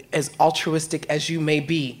 And as altruistic as you may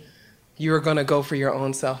be, you're going to go for your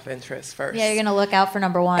own self-interest first. Yeah, you're going to look out for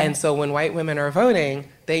number one. And so when white women are voting,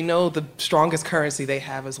 they know the strongest currency they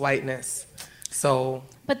have is whiteness.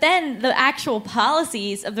 But then the actual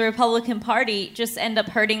policies of the Republican Party just end up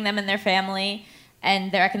hurting them and their family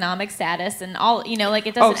and their economic status and all, it doesn't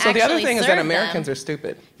actually serve them. So the other thing is that Americans are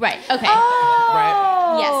stupid. Right, okay. Oh!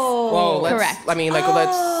 Right? Yes. Well, correct.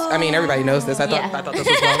 Everybody knows this. I thought this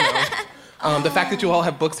was well known. The fact that you all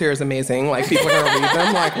have books here is amazing. Like, people are going to read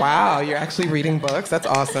them. Like, wow, you're actually reading books. That's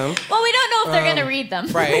awesome. Well, we don't know if they're going to read them.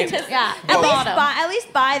 Right. At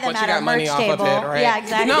least buy them at our merch table. Of it, right? Yeah,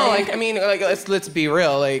 exactly. No, let's be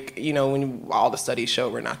real. When all the studies show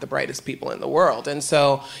we're not the brightest people in the world. And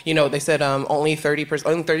so, they said only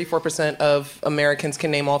 34% of Americans can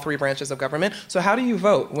name all three branches of government. So how do you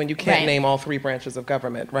vote when you can't name all three branches of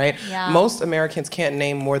government, right? Yeah. Most Americans can't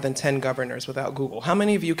name more than 10 governors without Google. How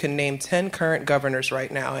many of you can name 10 current governors right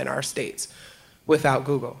now in our states without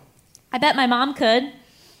Google? I bet my mom could.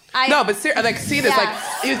 You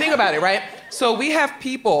think about it, right? So we have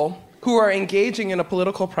people who are engaging in a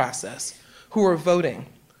political process, who are voting,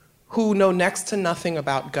 who know next to nothing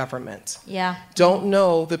about government. Yeah. Don't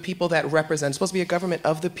know the people that represent. It's supposed to be a government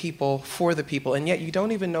of the people, for the people, and yet you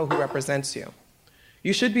don't even know who represents you.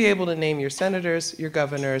 You should be able to name your senators, your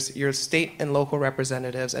governors, your state and local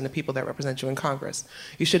representatives, and the people that represent you in Congress.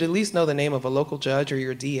 You should at least know the name of a local judge or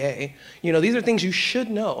your DA. These are things you should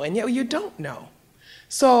know, and yet you don't know.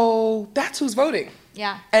 So that's who's voting.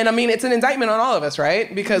 Yeah. And it's an indictment on all of us,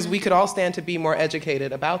 right? Because we could all stand to be more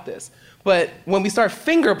educated about this. But when we start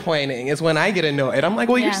finger pointing is when I get annoyed. I'm like,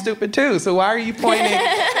 well, you're stupid too. So why are you pointing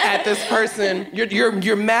at this person?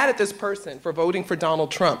 You're mad at this person for voting for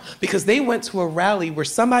Donald Trump because they went to a rally where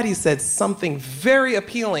somebody said something very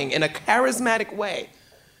appealing in a charismatic way.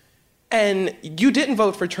 And you didn't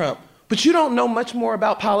vote for Trump. But you don't know much more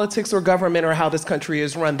about politics or government or how this country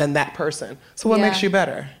is run than that person. So what makes you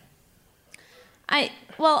better?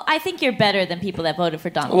 I think you're better than people that voted for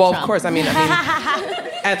Donald Trump. Well, of course.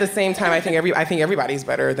 At the same time, I think everybody's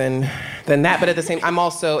better than that. But at the same, I'm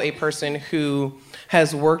also a person who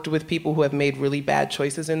has worked with people who have made really bad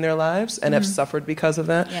choices in their lives and have suffered because of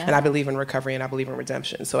that. Yeah. And I believe in recovery and I believe in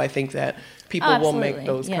redemption. So I think that people will make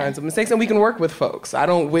those kinds of mistakes, and we can work with folks. I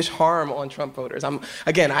don't wish harm on Trump voters.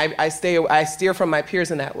 I steer from my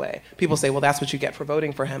peers in that way. People say, well, that's what you get for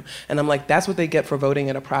voting for him. And I'm like, that's what they get for voting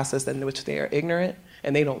in a process in which they are ignorant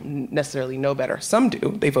and they don't necessarily know better. Some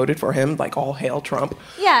do. They voted for him, like all hail Trump.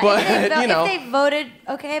 Yeah, but, if they voted,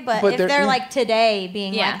 okay, but if they're like today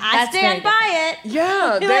being Yeah, like, I that's very stand by it.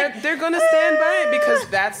 Yeah, Like- they're gonna stand by it because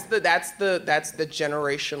that's the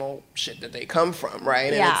generational shit that they come from, right?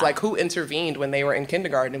 And Yeah. it's like, who intervened when they were in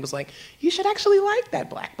kindergarten? It was like, you should actually like that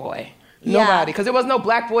black boy. Yeah. Nobody, because there was no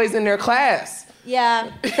black boys in their class.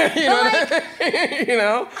 Yeah. You know, you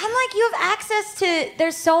know. I'm like, you have access to,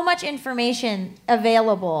 there's so much information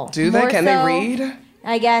available. Do they? More Can so- they read?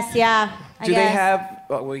 I guess, yeah. I Do they guess. have?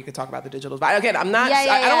 Well, you could talk about the digitals, but again, I'm not. Yeah,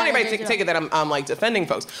 I don't want the anybody to digital. take it that I'm like defending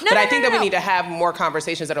folks. No, but no, I think no, that we no. need to have more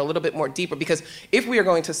conversations that are a little bit more deeper because if we are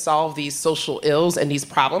going to solve these social ills and these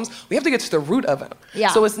problems, we have to get to the root of them. Yeah.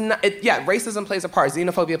 So it's not. Racism plays a part.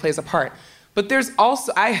 Xenophobia plays a part. But there's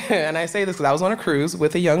also, and I say this because I was on a cruise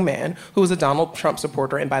with a young man who was a Donald Trump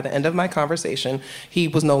supporter, and by the end of my conversation, he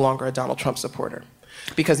was no longer a Donald Trump supporter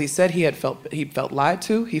because he said he felt lied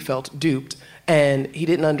to, he felt duped, and he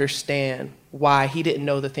didn't understand why he didn't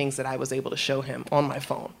know the things that I was able to show him on my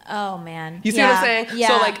phone. Oh, man. You see what I'm saying? Yeah.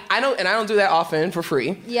 So like I don't do that often for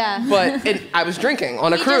free. Yeah. But I was drinking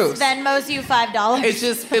on a He cruise. just Venmos you $5.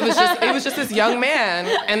 It was just this young man,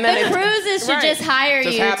 and then The cruises should right. just hire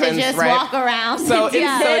Just you happens, to just right? walk around. So and do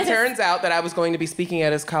it this. turns out that I was going to be speaking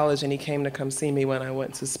at his college, and he came to come see me when I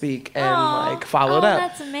went to speak, and Aw. like followed Oh, up.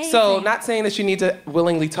 that's amazing. So not saying that you need to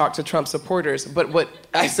willingly talk to Trump supporters, but what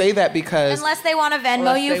I say that because Unless they want to Venmo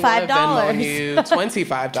unless you they wanna $5. Venmo you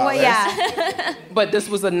 $25. Well, yeah. But this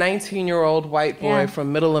was a 19-year-old white boy Yeah.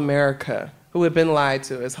 from Middle America who had been lied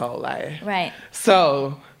to his whole life. Right.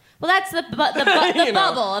 So. Well, that's the You know,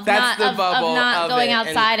 bubble of that's not, the of bubble not of going it.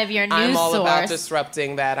 outside And of your news I'm all about source.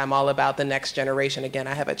 disrupting that. I'm all about the next generation. Again,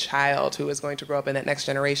 I have a child who is going to grow up in that next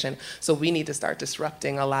generation. So we need to start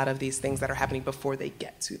disrupting a lot of these things that are happening before they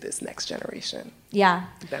get to this next generation. Yeah.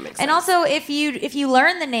 If that makes And sense. also, if you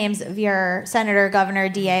learn the names of your senator, governor,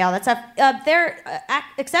 DA, all that stuff, they're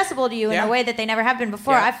accessible to you in Yeah. a way that they never have been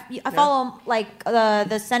before. Yeah. I follow like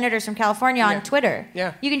the senators from California Yeah. on Twitter.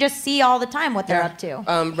 Yeah. You can just see all the time what they're up to.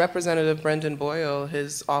 Representative Brendan Boyle,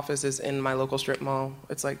 his office is in my local strip mall.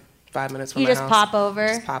 It's like 5 minutes from You my just house. pop over.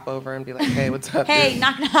 Just pop over and be like, hey, what's up? Hey, dude?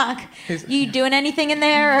 knock knock. You doing anything in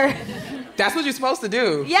there? Or? That's what you're supposed to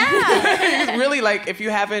do. Yeah. Really, like, if you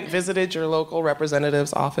haven't visited your local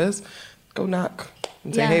representative's office, go knock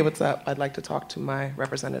and say, Yeah. hey, what's up? I'd like to talk to my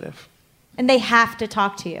representative. And they have to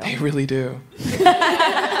talk to you. They really do.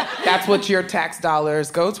 That's what your tax dollars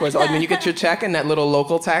go towards. Like, when you get your check in that little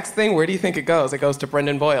local tax thing, where do you think it goes? It goes to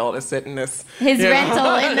Brendan Boyle to sit in this. His you know,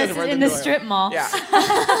 rental in Brendan the Boyle. strip mall.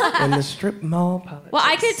 Yeah. In the strip mall. Politics. Well,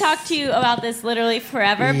 I could talk to you about this literally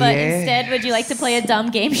forever, but Yes. instead, would you like to play a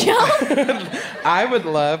dumb game show? I would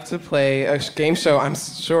love to play a game show I'm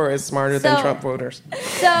sure is smarter than So- Trump voters.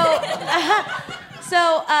 So,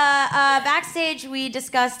 backstage we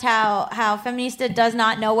discussed how Feminista does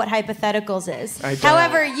not know what hypotheticals is. I don't.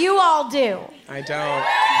 However, you all do. I don't.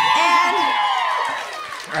 And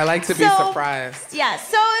I like to be So- surprised. yeah,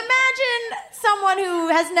 so imagine someone who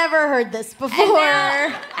has never heard this And before.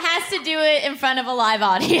 now has to do it in front of a live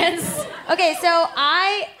audience. Okay, so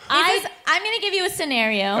I'm going to give you a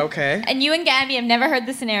scenario. Okay. And you and Gabby have never heard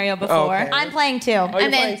the scenario before. Okay. I'm playing too. Oh, you're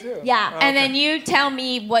and then- playing too? yeah. Oh, And okay. then you tell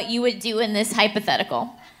me what you would do in this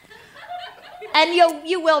hypothetical. And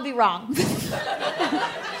you will be wrong.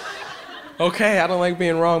 Okay, I don't like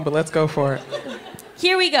being wrong, but let's go for it.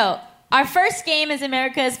 Here we go. Our first game is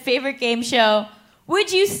America's favorite game show.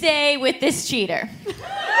 Would you stay with this cheater?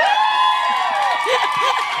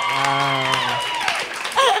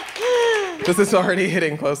 This is already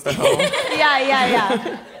hitting close to home.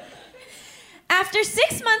 Yeah. After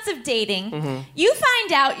 6 months of dating, Mm-hmm. you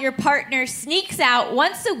find out your partner sneaks out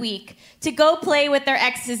once a week to go play with their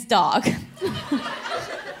ex's dog.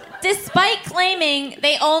 Despite claiming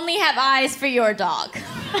they only have eyes for your dog.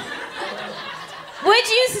 Would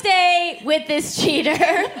you stay with this cheater?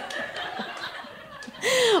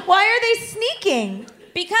 Why are they sneaking?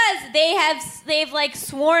 Because they've like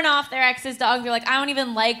sworn off their ex's dog. They're like, I don't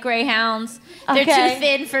even like greyhounds. They're Okay. too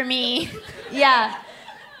thin for me. Yeah.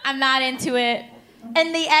 I'm not into it.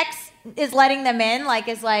 And the ex is letting them in, Yeah,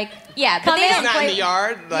 but come they in don't and Not play. in the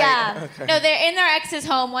yard? Like, Yeah. Okay. No, they're in their ex's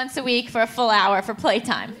home once a week for a full hour for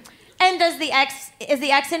playtime. And is the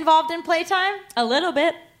ex involved in playtime? A little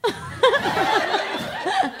bit.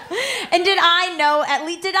 And did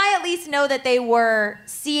I at least know that they were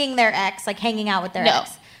seeing their ex, like hanging out with their No.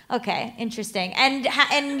 ex? Okay, interesting.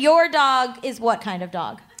 And your dog is what kind of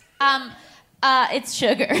dog? It's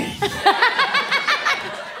sugar.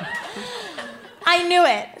 I knew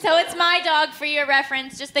it. So it's my dog, for your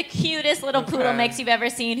reference, just the cutest little poodle mix you've ever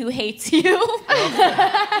seen who hates you.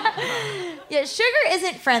 Yeah, Sugar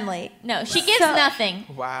isn't friendly. No, she gives nothing.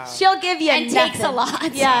 Wow. She'll give you And nothing. takes a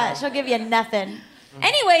lot. Yeah, she'll give you nothing.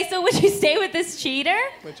 Anyway, so would you stay with this cheater?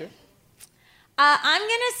 Would you? I'm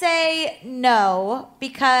gonna say no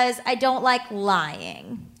because I don't like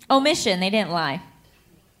lying. Omission, they didn't lie.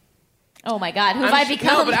 Oh my God, who have I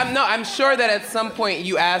become? I'm sure that at some point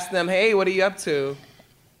you asked them, hey, what are you up to?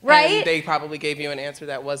 Right? And they probably gave you an answer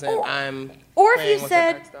that wasn't, Or if playing you with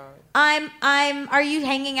said, the next dog. are you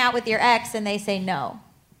hanging out with your ex? And they say no.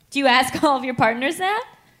 Do you ask all of your partners that?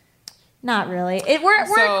 Not really.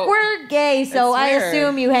 So, We're gay, so it's I weird.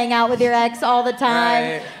 assume you hang out with your ex all the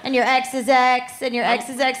time, Right. and your ex's ex, and your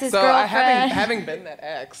ex's ex's So girlfriend. having been that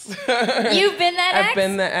ex. You've been that ex? I've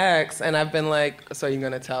been the ex, and I've been like, so are you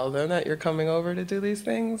going to tell them that you're coming over to do these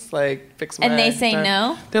things? Like, fix my And they say stuff?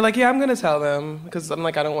 no? They're like, yeah, I'm going to tell them, because I'm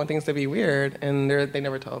like, I don't want things to be weird, and they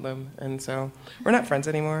never told them, and so we're not friends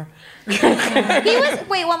anymore.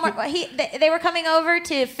 Wait, one more. They were coming over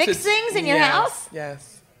to fix things in your house? Yes.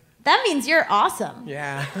 That means you're awesome.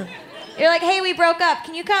 Yeah. You're like, hey, we broke up.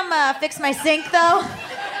 Can you come fix my sink, though? And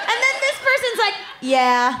then this person's like,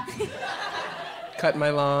 yeah. Cut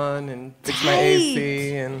my lawn and fix my Tight.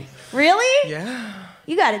 AC and Really? yeah.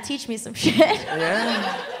 You got to teach me some shit.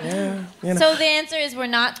 Yeah. You know. So the answer is we're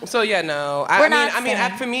not. So yeah, no. We're not I mean,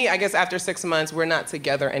 saying. for me, I guess after 6 months, we're not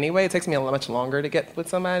together anyway. It takes me a much longer to get with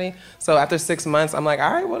somebody. So after 6 months, I'm like,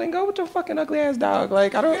 all right, well then go with your fucking ugly ass dog.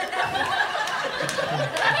 Like I don't.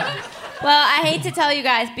 Well, I hate to tell you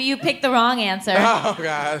guys, but you picked the wrong answer. Oh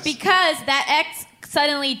gosh. Because that ex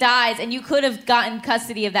suddenly dies and you could have gotten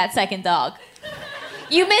custody of that second dog.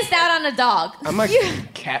 You missed out on a dog. I'm a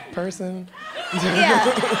cat person.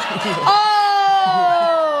 Yeah.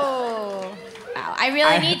 Oh. Wow, I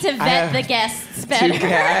really need to vet have the guests better.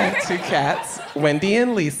 Two cats, Wendy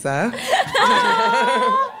and Lisa.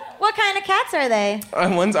 What kind of cats are they?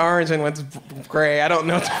 One's orange and one's gray. I don't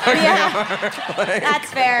know what the fuck they are. Like,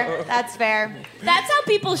 That's fair. That's fair. That's how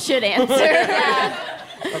people should answer.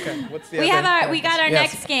 okay, what's the We got our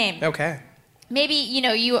Yes. next game. Okay. Maybe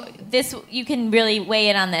you can really weigh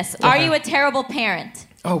in on this. Are you a terrible parent?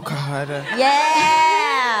 Oh God.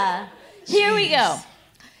 Yeah. Here we go.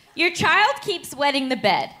 Your child keeps wetting the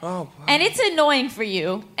bed. Oh, wow. And it's annoying for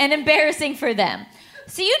you and embarrassing for them.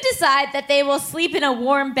 So you decide that they will sleep in a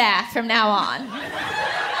warm bath from now on.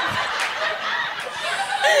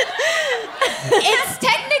 It's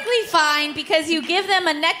technically fine because you give them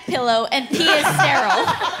a neck pillow and pee is sterile.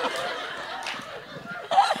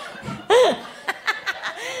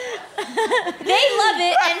 They love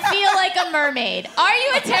it and feel like a mermaid. Are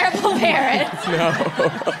you a terrible parent? No.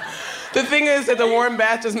 The thing is that the warm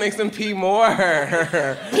bath just makes them pee more.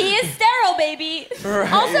 Pee is sterile, baby.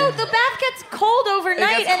 Right. Also, the bath gets cold It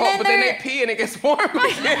overnight, gets and cold, then but then they pee and it gets warm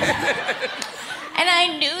again. And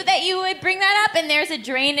I knew that you would bring that up, and there's a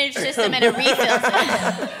drainage system and a refill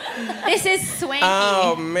system. This is swanky.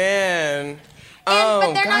 Oh man.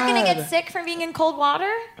 but they're not gonna God. get sick from being in cold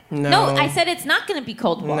water. No, I said it's not going to be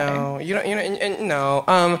cold water. No, you don't. No.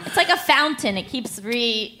 It's like a fountain. It keeps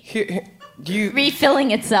You.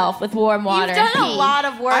 refilling itself with warm water. You've done and a pee. lot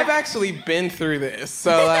of work. I've actually been through this,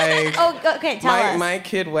 so like. Oh, okay. Tell us. My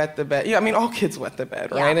kid wet the bed. Yeah, I mean, all kids wet the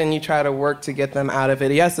bed, right? Yeah. And you try to work to get them out of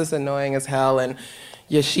it. Yes, it's annoying as hell, and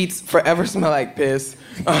your sheets forever smell like piss.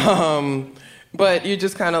 But you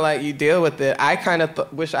just kind of like, you deal with it. I kind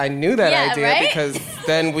of wish I knew that Yeah, idea right? because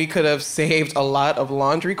then we could have saved a lot of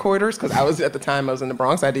laundry quarters because at the time I was in the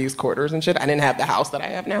Bronx. I had to use quarters and shit. I didn't have the house that I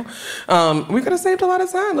have now. We could have saved a lot of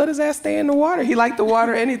time. Let his ass stay in the water. He liked the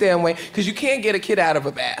water any damn way because you can't get a kid out of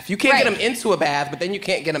a bath. You can't get Right. him into a bath, but then you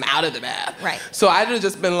can't get him out of the bath. Right. So I'd have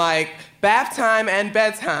just been like, bath time and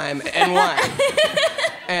bedtime and wine.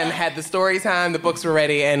 And had the story time, the books were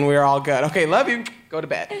ready, and we were all good. Okay, love you. Go to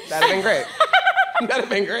bed. That'd have been great. That'd have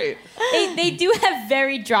been great. They do have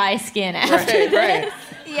very dry skin after Right, this. right.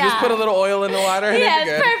 Yeah. Just put a little oil in the water and Yeah, it'd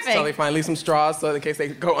be it's good. perfect. It's totally fine. Leave some straws so in case they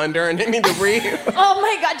go under and hit me debris. Oh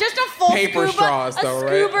my God! Just a full Paper scuba, straws, though,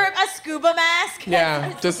 right? A scuba mask.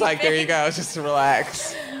 Yeah, just like, there you go. Just to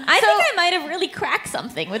relax. I think I might have really cracked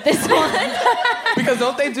something with this one. Because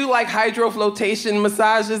don't they do like hydroflotation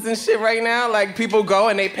massages and shit right now? Like people go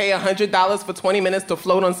and they pay $100 for 20 minutes to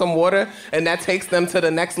float on some water and that takes them to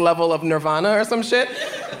the next level of nirvana or some shit.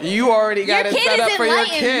 You already got Your it kid set is up for your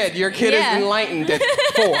enlightened. kid. Your kid Yeah. is enlightened at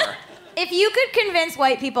 4. If you could convince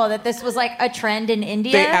white people that this was like a trend in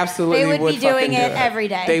India, They absolutely they would be fucking doing do it every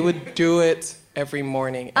day. They would do it every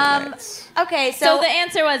morning and night. Okay, So the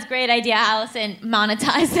answer was great idea, Allison.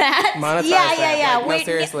 Monetize that. Monetize yeah. that. Like, no, Wait,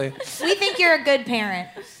 seriously. we think you're a good parent.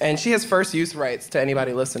 And she has first use rights to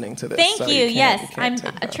anybody listening to this. Thank so you. can't- Yes, you I'm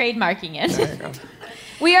can't take that. trademarking it. There you go.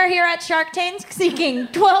 We are here at Shark Tank seeking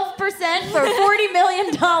 12% for $40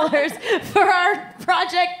 million for our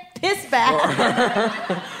project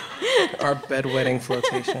Pissback. Our bedwetting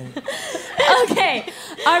flotation. Okay,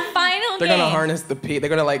 our final They're game. gonna harness the pee.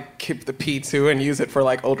 They're gonna like keep the pee too and use it for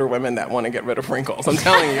like older women that want to get rid of wrinkles. I'm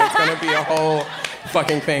telling you, it's gonna be a whole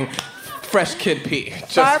fucking thing. Fresh kid pee,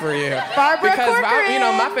 just for you. Barbara because Corcoran.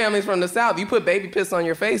 my family's from the South. You put baby piss on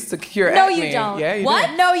your face to cure No, acne. you don't. Yeah, you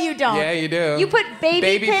What? do. No, you don't. Yeah, you do. You put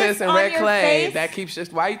baby piss and on red your clay. face? That keeps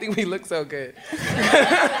just. Why do you think we look so good?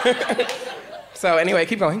 So anyway,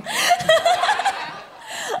 keep going.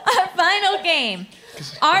 Our final game.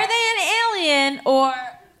 Are they an alien or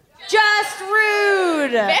Just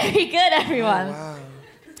rude. very good, everyone? Wow.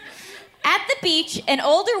 At the beach, an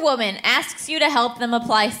older woman asks you to help them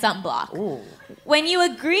apply sunblock. Ooh. When you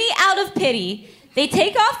agree out of pity, they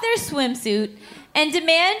take off their swimsuit and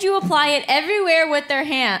demand you apply it everywhere with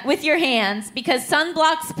your hands because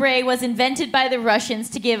sunblock spray was invented by the Russians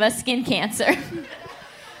to give us skin cancer.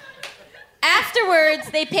 Afterwards,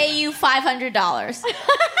 they pay you $500.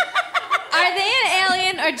 Are they an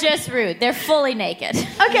alien or just rude? They're fully naked.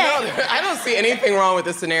 Okay. No, I don't see anything wrong with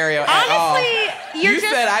the scenario at all. Honestly, you're You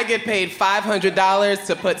just... said I get paid $500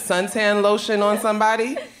 to put suntan lotion on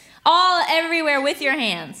somebody? All everywhere with your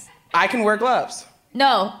hands. I can wear gloves.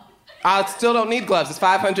 No. I still don't need gloves. It's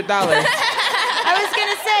 $500. I was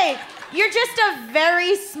going to say, you're just a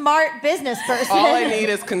very smart business person. All I need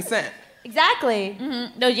is consent. Exactly.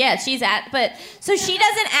 No, yeah, but so she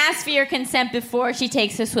doesn't ask for your consent before she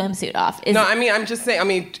takes her swimsuit off. No, I mean, I'm just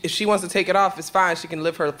saying, if she wants to take it off, it's fine. She can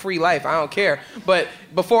live her free life. I don't care. But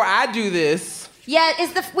before I do this, Yeah, we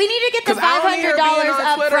need to get the because I don't need her being $500 on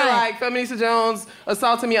up Twitter front. like Feminista Jones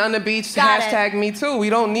assaulted me on the beach, Got it. hashtag me too.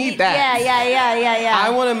 We don't need that. Yeah.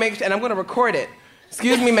 I want to make, and I'm going to record it.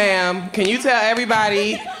 Excuse me, ma'am. Can you tell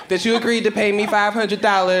everybody that you agreed to pay me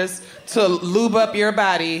 $500 to lube up your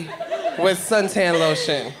body with suntan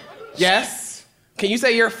lotion? Yes? Can you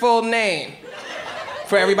say your full name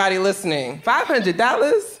for everybody listening?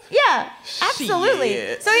 $500? Yeah, absolutely.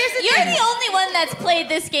 Shit. So here's the You're thing. the only one that's played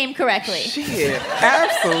this game correctly. Shit,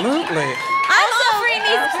 absolutely. I'm offering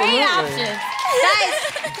these great Absolutely. options. Guys,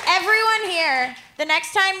 everyone here, the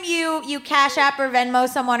next time you Cash App or Venmo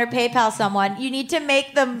someone or PayPal someone, you need to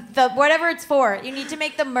make the whatever it's for. You need to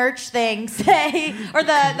make the merch thing say, or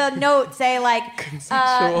the note say like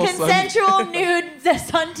consensual nude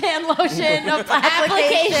suntan lotion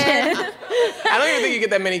application. I don't even think you get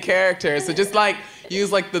that many characters. So just like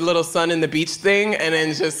use like the little sun in the beach thing and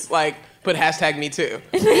then just like put hashtag me too.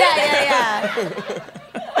 Yeah.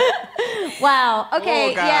 Wow.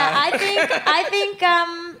 Okay. Oh, God. Yeah.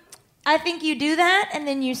 I think you do that, and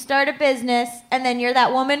then you start a business, and then you're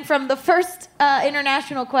that woman from the first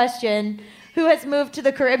international question who has moved to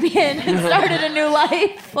the Caribbean and started a new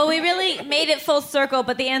life. Well, we really made it full circle,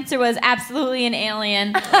 but the answer was absolutely an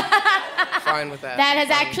alien Fine with that. that has Fine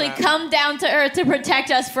with actually that. come down to earth to protect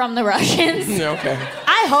us from the Russians. Okay.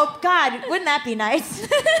 I hope, God, wouldn't that be nice?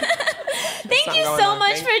 Thank Something you going so on.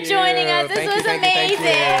 much Thank for you. joining us. This Thank you, was thank you, thank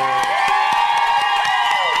amazing. you.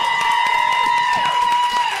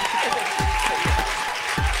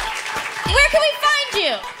 Where can we find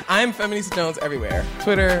you? I'm Feminista Jones everywhere.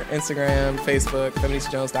 Twitter, Instagram, Facebook,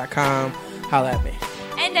 feministajones.com. Holla at me.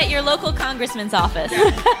 And at your local congressman's office.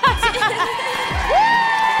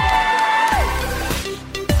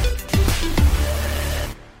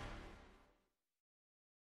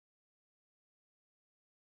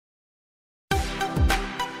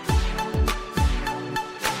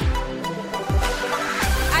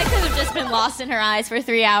 I could have just been lost in her eyes for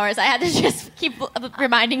 3 hours. I had to just keep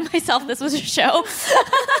reminding myself this was a show.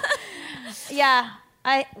 Yeah.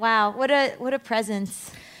 Wow. What a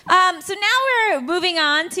presence. So now we're moving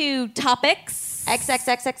on to topics.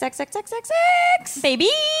 XXXXXXXX. Baby.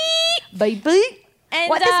 Baby. And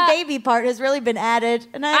What this baby part has really been added,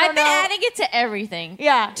 and I I've don't been know. adding it to everything.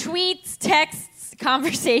 Yeah. Tweets, texts,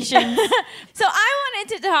 conversations. So I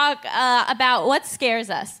wanted to talk about what scares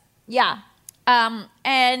us. Yeah.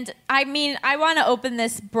 And I mean, I want to open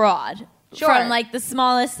this broad. Sure. From like the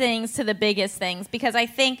smallest things to the biggest things, because I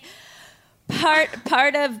think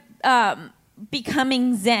part of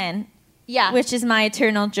becoming Zen, Yeah. which is my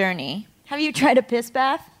eternal journey. Have you tried a piss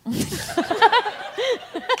bath?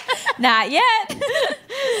 Not yet.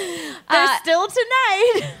 There's still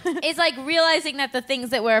tonight. It's like realizing that the things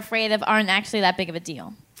that we're afraid of aren't actually that big of a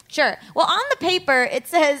deal. Sure. Well, on the paper, it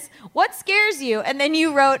says, what scares you? And then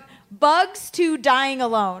you wrote, bugs to dying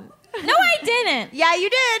alone. No, I didn't. Yeah, you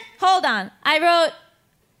did. Hold on. I wrote,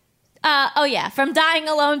 from dying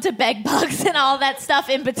alone to bed bugs and all that stuff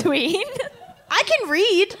in between. I can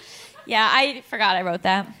read. Yeah, I forgot I wrote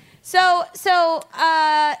that. So,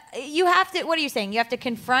 you have to, what are you saying? You have to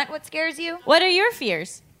confront what scares you? What are your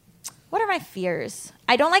fears? What are my fears?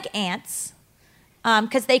 I don't like ants,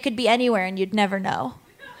 because they could be anywhere and you'd never know.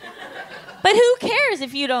 But who cares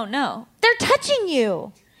if you don't know? They're touching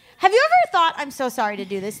you. Have you ever thought, I'm so sorry to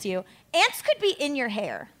do this to you, ants could be in your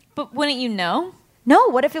hair? But wouldn't you know? No,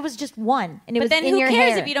 what if it was just one and it But was then in who your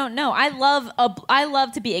cares hair? if you don't know? I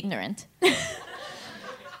love to be ignorant.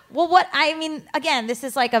 Well, again, this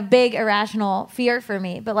is like a big irrational fear for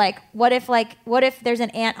me, but what if there's an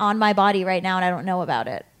ant on my body right now and I don't know about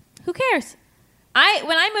it? Who cares?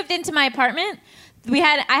 When I moved into my apartment, I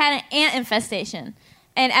had an ant infestation.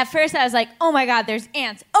 And at first I was like, oh my God, there's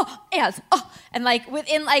ants. Oh, ants. Oh. And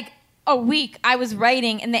within a week I was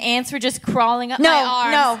writing and the ants were just crawling up my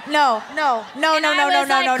arms. No.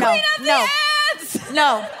 Ants!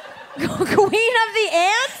 No. Queen of the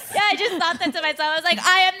ants? Yeah, I just thought that to myself. I was like,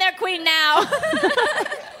 I am their queen now.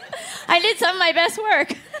 I did some of my best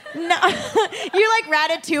work. No. You're like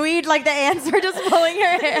Ratatouille, like the ants are just pulling your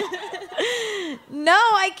hair. No,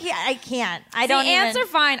 I can't. Ants are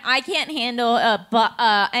fine. I can't handle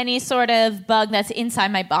any sort of bug that's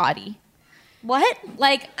inside my body. What?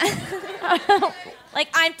 Like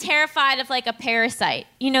I'm terrified of a parasite.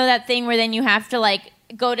 You know that thing where then you have to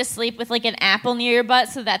go to sleep with an apple near your butt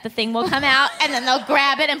so that the thing will come out and then they'll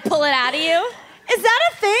grab it and pull it out of you? Is that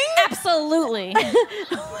a thing? Absolutely.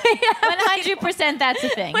 100% that's a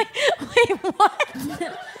thing. Wait, what?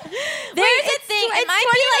 There's a thing. It might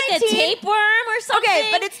be like a tapeworm or something. Okay,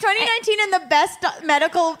 but it's 2019 and the best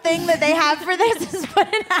medical thing that they have for this is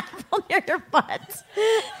put an apple near your butt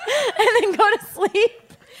and then go to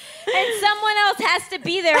sleep. And someone else has to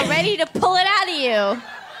be there ready to pull it out of you.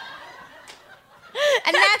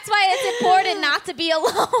 And that's why it's important not to be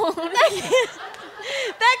alone.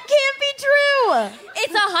 That can't be true.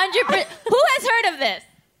 It's 100%. Who has heard of this?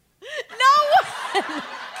 No one.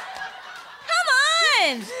 Come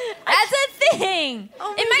on. That's a thing.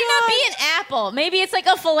 Oh it might not be an apple. Maybe it's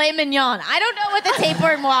a filet mignon. I don't know what the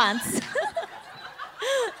tapeworm wants.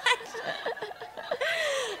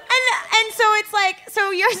 And so it's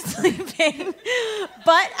so you're sleeping,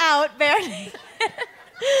 butt out, bare naked.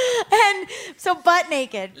 And so butt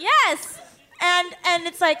naked. Yes. And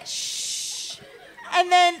it's shh. And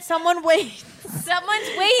then someone waits. Someone's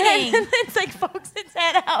waiting. And it's pokes its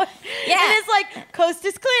head out. Yeah. And it's coast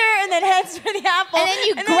is clear and then heads for the apple. And then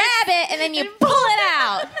you grab it and then you pull it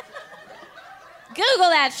out. Google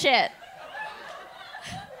that shit.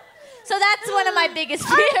 So that's one of my biggest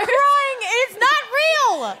fears. I'm crying. It's not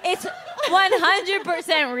real. It's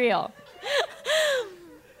 100% real.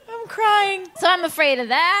 I'm crying. So I'm afraid of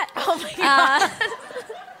that. Oh my God.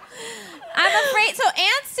 I'm afraid. So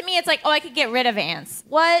ants, to me, it's I could get rid of ants.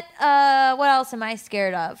 What else am I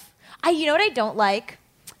scared of? You know what I don't like?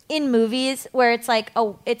 In movies where it's a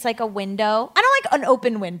window. I don't like an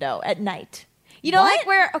open window at night. You know, What?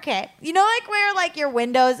 where your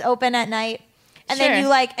windows open at night, and Sure.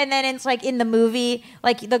 then and then it's in the movie,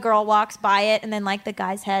 the girl walks by it, and then the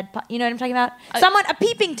guy's head. You know what I'm talking about? A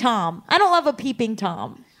peeping Tom. I don't love a peeping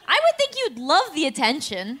Tom. I would think you'd love the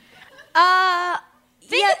attention.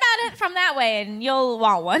 Think about it from that way, and you'll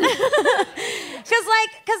want one. Cause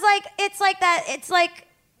it's that. It's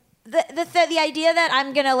the idea that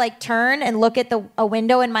I'm gonna turn and look at a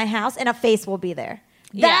window in my house and a face will be there.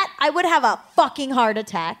 Yeah. That I would have a fucking heart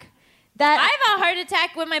attack. I have a heart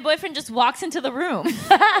attack when my boyfriend just walks into the room.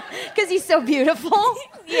 Because he's so beautiful.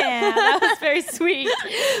 Yeah, that was very sweet.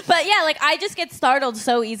 But yeah, I just get startled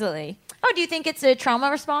so easily. Oh, do you think it's a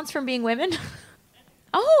trauma response from being women?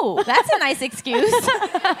 Oh, that's a nice excuse.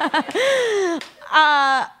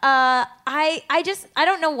 I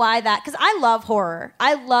don't know why that, because I love horror.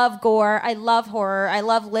 I love gore. I love horror. I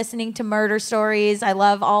love listening to murder stories. I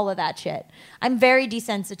love all of that shit. I'm very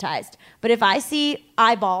desensitized. But if I see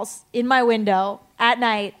eyeballs in my window at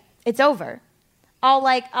night, it's over.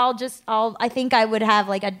 I think I would have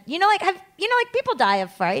people die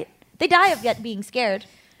of fright. They die of being scared.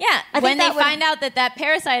 Yeah, when they find out that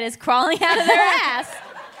parasite is crawling out of their ass.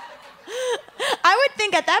 I would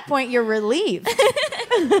think at that point you're relieved. You're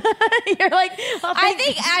I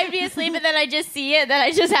think I'd be asleep and then I just see it, then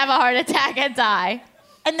I just have a heart attack and die.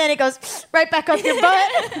 And then it goes right back up your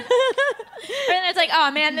butt. And it's oh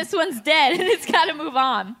man, this one's dead and it's got to move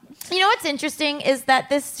on. You know what's interesting is that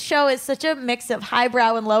this show is such a mix of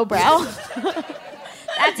highbrow and lowbrow.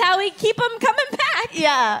 That's how we keep them coming back.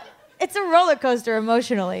 Yeah. It's a roller coaster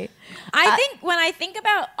emotionally. I think when I think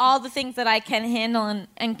about all the things that I can handle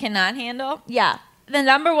and cannot handle, Yeah. the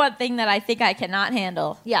number one thing that I think I cannot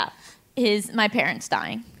handle Yeah. is my parents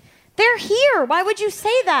dying. They're here. Why would you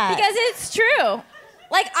say that? Because it's true.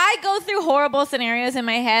 Like, I go through horrible scenarios in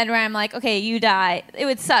my head where I'm like, okay, you die. It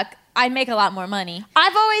would suck. I'd make a lot more money.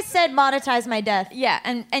 I've always said monetize my death. Yeah,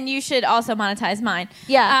 and you should also monetize mine.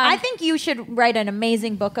 Yeah, I think you should write an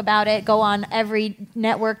amazing book about it. Go on every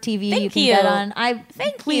network TV you Thank can you. get on.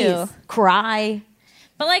 Please you. cry.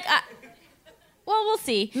 But, like, well, we'll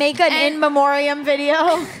see. Make an in memoriam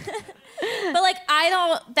video. But, like,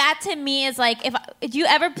 that to me is like, do you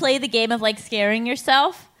ever play the game of, like, scaring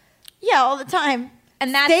yourself? Yeah, all the time.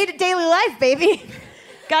 And that's daily life, baby.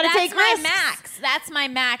 Gotta take my risks. max. That's my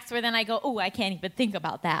max where then I go, oh, I can't even think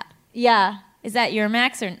about that. Yeah. Is that your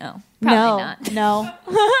max or no? Probably not. No. No.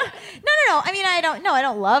 I mean, I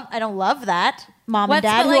don't love that. Mom and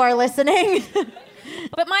Dad but, who are listening.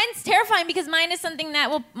 But mine's terrifying because mine is something that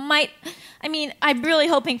I'm really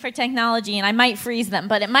hoping for technology and I might freeze them,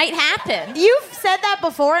 but it might happen. You've said that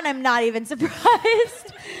before and I'm not even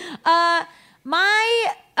surprised. I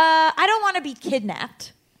don't want to be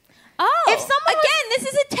kidnapped. Oh, If someone again,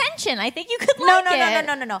 this is attention. I think you could No. like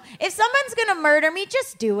it. No. If someone's gonna murder me,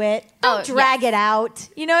 just do it. Don't drag it out.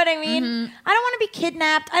 You know what I mean? I don't want to be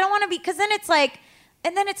kidnapped. I don't want to be, because then it's like,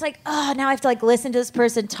 oh, now I have to like listen to this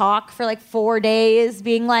person talk for like 4 days,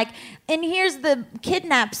 being like, and here's the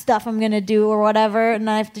kidnap stuff I'm gonna do or whatever, and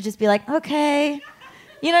I have to just be like, okay.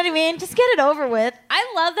 You know what I mean? Just get it over with.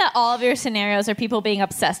 I love that all of your scenarios are people being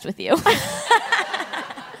obsessed with you.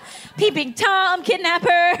 Peeping Tom,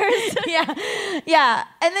 kidnappers. Yeah.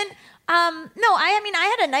 And then,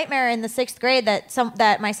 I had a nightmare in the 6th grade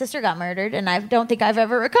that my sister got murdered, and I don't think I've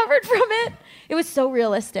ever recovered from it. It was so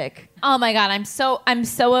realistic. Oh my God, I'm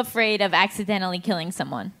so afraid of accidentally killing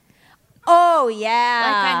someone. Oh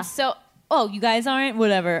yeah. Like oh, you guys aren't?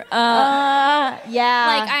 Whatever. Yeah.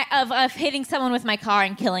 Like of hitting someone with my car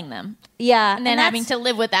and killing them. Yeah. And then having to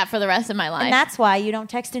live with that for the rest of my life. And that's why you don't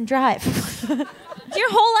text and drive. Your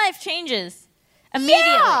whole life changes immediately.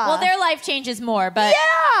 Yeah. Well, their life changes more, but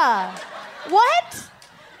Yeah. What?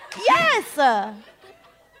 Yes.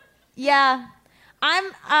 Yeah.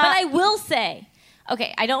 but I will say,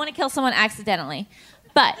 okay, I don't want to kill someone accidentally,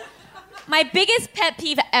 but my biggest pet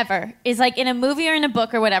peeve ever is like in a movie or in a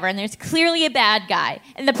book or whatever, and there's clearly a bad guy,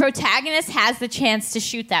 and the protagonist has the chance to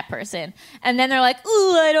shoot that person, and then they're like,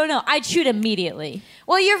 ooh, I don't know. I'd shoot immediately.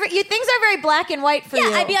 Well, things are very black and white for you.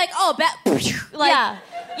 Yeah, I'd be like, oh, like,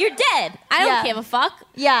 you're dead. I don't give a fuck.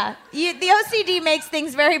 Yeah. The OCD makes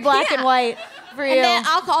things very black and white for you. And then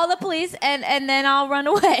I'll call the police, and then I'll run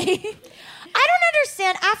away. I don't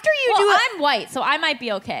understand. After you do I'm white, so I might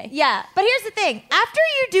be okay. Yeah, but here's the thing. After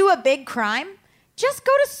you do a big crime, just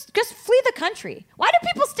flee the country. Why do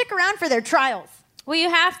people stick around for their trials? Well, you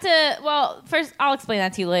have to. Well, first I'll explain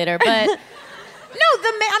that to you later. But No,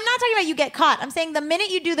 I'm not talking about you get caught. I'm saying the minute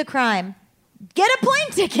you do the crime, get a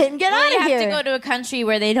plane ticket and get out of here. You have to go to a country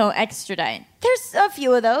where they don't extradite. There's a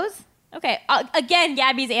few of those. Okay. Again,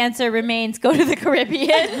 Gabby's answer remains: go to the Caribbean.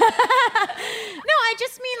 No, I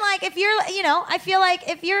just mean like if you're, I feel like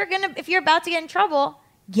if you're about to get in trouble,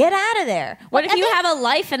 get out of there. What if you have a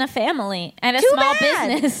life and a family and a Too small bad.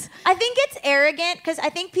 business? I think it's arrogant because I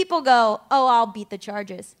think people go, "Oh, I'll beat the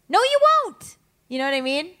charges." No, you won't. You know what I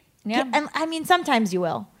mean? Yeah. And I mean, sometimes you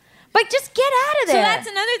will, but just get out of So there. that's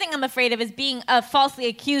another thing I'm afraid of is being falsely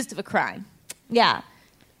accused of a crime. Yeah.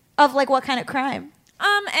 Of like what kind of crime?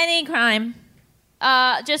 Any crime.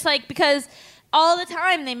 Just like because all the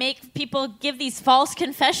time they make people give these false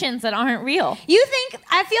confessions that aren't real.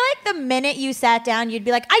 I feel like the minute you sat down, you'd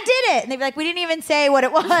be like, I did it. And they'd be like, we didn't even say what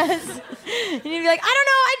it was. And you'd be like, I don't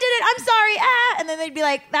know, I did it. I'm sorry. And then they'd be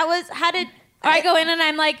like, Or I go in and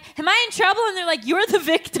I'm like, am I in trouble? And they're like, you're the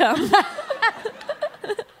victim.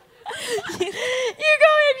 You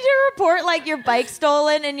go in to report like your bike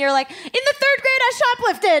stolen and you're like, in the 3rd grade I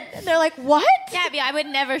shoplifted. And they're like, what? Gabby, I would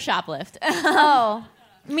never shoplift. Oh,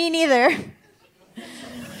 me neither.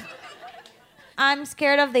 I'm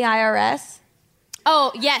scared of the IRS.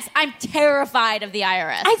 Oh, yes, I'm terrified of the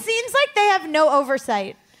IRS. It seems like they have no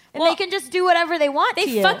oversight. And they can just do whatever they want to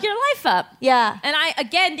you. They fuck your life up. Yeah. And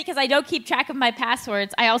again, because I don't keep track of my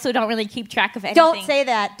passwords, I also don't really keep track of anything. Don't say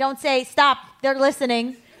that. Don't say, stop, they're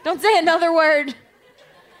listening. Don't say another word.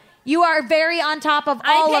 You are very on top of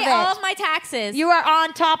all of it. I pay all of my taxes. You are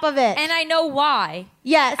on top of it. And I know why.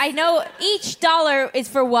 Yes. I know each dollar is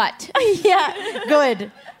for what. Yeah.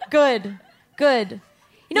 Good.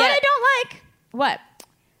 You know what I don't like? What?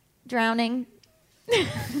 Drowning.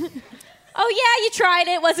 Oh, yeah, you tried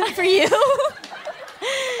it. Wasn't for you.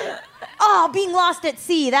 Oh, being lost at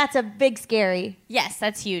sea, that's a big scary. Yes,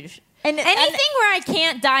 that's huge. And Anything where I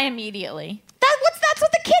can't die immediately. That's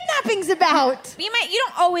what the kidnapping's about. You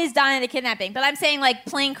don't always die in a kidnapping, but I'm saying like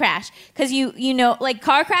plane crash. Because you know, like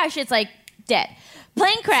car crash, it's like dead.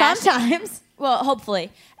 Plane crash. Sometimes. Well,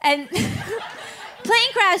 hopefully. And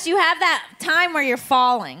plane crash, you have that time where you're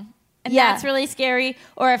falling. And that's really scary.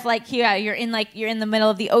 Or if like you're in the middle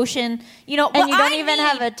of the ocean, and you don't even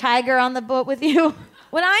have a tiger on the boat with you.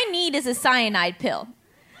 What I need is a cyanide pill.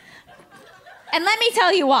 And let me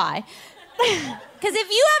tell you why. Because if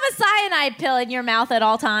you have a cyanide pill in your mouth at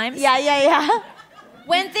all times,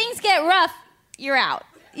 when things get rough, you're out.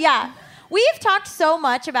 Yeah. We've talked so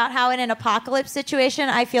much about how in an apocalypse situation,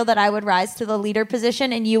 I feel that I would rise to the leader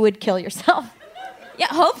position and you would kill yourself. Yeah,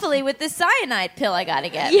 hopefully with this cyanide pill I gotta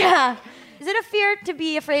get. Yeah. Is it a fear to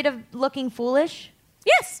be afraid of looking foolish?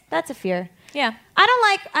 Yes. That's a fear. Yeah. I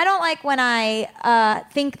don't like when I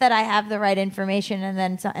think that I have the right information and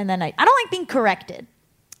then I don't like being corrected.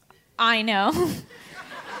 I know.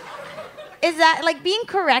 Is that like being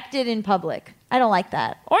corrected in public? I don't like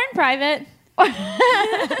that. Or in private.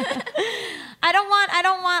 I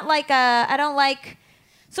don't like.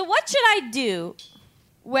 So what should I do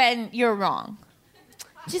when you're wrong?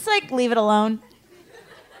 Just like leave it alone.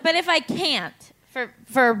 But if I can't, for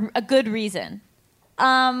a good reason.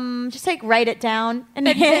 Just like write it down and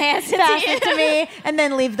then pass it to me and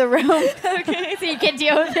then leave the room. Okay, so you can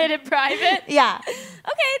deal with it in private? Yeah.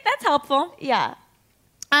 Okay, that's helpful. Yeah.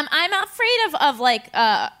 I'm afraid of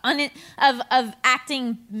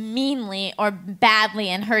acting meanly or badly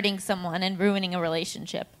and hurting someone and ruining a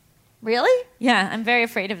relationship. Really? Yeah, I'm very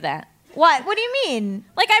afraid of that. What? What do you mean?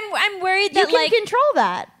 Like I'm worried that you can control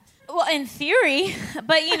that. Well, in theory,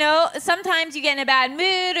 but sometimes you get in a bad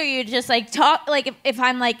mood or you just like talk, like if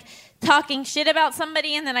I'm like talking shit about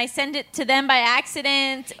somebody and then I send it to them by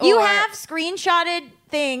accident. You have screenshotted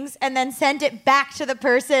things and then sent it back to the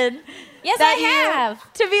person. Yes, I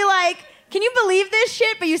have. To be like, can you believe this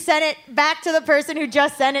shit? But you sent it back to the person who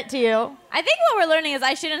just sent it to you. I think what we're learning is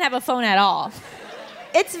I shouldn't have a phone at all.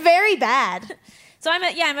 It's very bad. So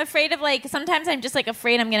I'm afraid of like, sometimes I'm just like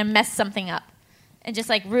afraid I'm going to mess something up. And just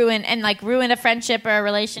like ruin a friendship or a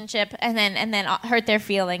relationship, and then hurt their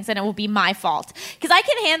feelings, and it will be my fault. Because I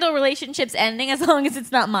can handle relationships ending as long as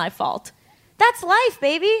it's not my fault. That's life,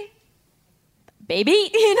 baby.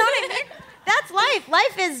 Baby, you know what I mean? That's life.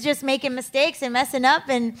 Life is just making mistakes and messing up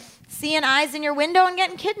and seeing eyes in your window and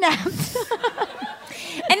getting kidnapped. And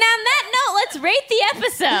on that note, let's rate the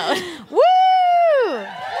episode. Woo!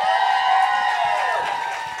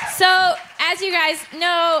 So, as you guys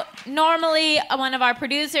know, normally one of our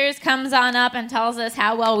producers comes on up and tells us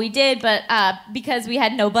how well we did, but because we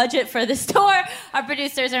had no budget for this tour, our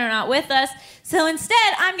producers are not with us. So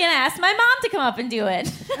instead, I'm going to ask my mom to come up and do it.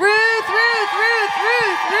 Ruth.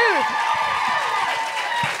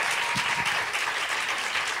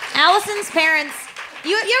 Allison's parents,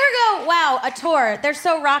 you ever go, wow, a tour, they're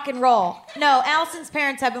so rock and roll. No, Allison's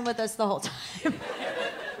parents have been with us the whole time.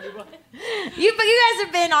 You guys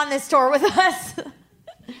have been on this tour with us.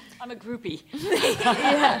 I'm a groupie.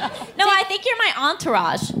 Yeah. No, I think you're my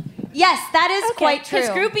entourage. Yes, that is quite true.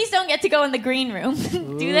 Because groupies don't get to go in the green room,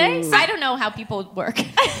 do they? I don't know how people work.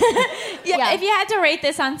 Yeah. If you had to rate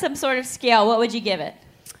this on some sort of scale, what would you give it?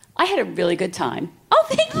 I had a really good time. Oh,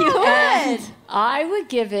 thank you. Good. I would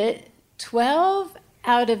give it 12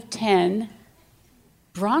 out of 10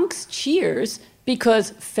 Bronx cheers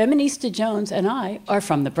because Feminista Jones and I are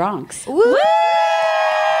from the Bronx. Woo!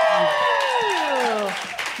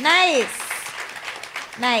 Nice.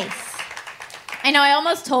 I know, I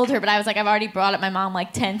almost told her, but I was like, I've already brought up my mom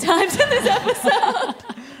like 10 times in this episode.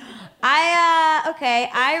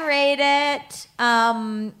 I rate it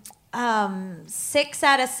 6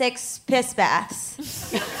 out of 6 piss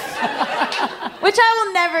baths. Which I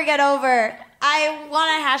will never get over. I want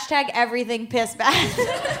to hashtag everything piss bath.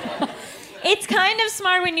 It's kind of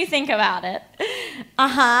smart when you think about it.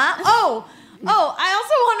 Uh-huh. Oh, I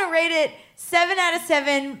also want to rate it 7 out of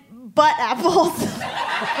 7 butt apples.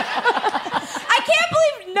 I can't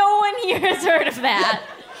believe no one here has heard of that.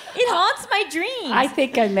 It haunts my dreams. I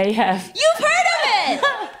think I may have. You've heard of it!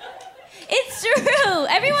 It's true.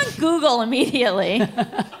 Everyone Google immediately.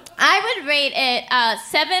 I would rate it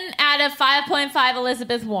 7 out of 5.5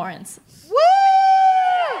 Elizabeth Warrens. Woo!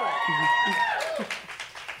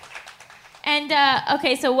 And,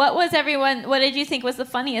 okay, so what did you think was the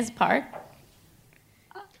funniest part?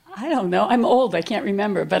 I don't know. I'm old. I can't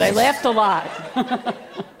remember, but I laughed a lot. What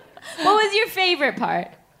was your favorite part?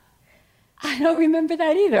 I don't remember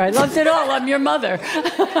that either. I loved it all. I'm your mother.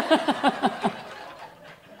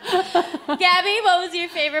 Gabby, what was your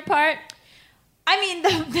favorite part? I mean,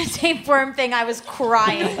 the tapeworm thing, I was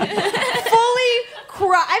crying. Fully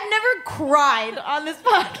cry. I've never cried on this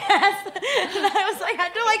podcast. And I was like, I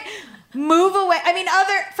had to like move away. I mean,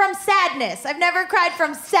 from sadness. I've never cried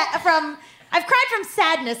I've cried from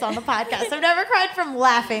sadness on the podcast. I've never cried from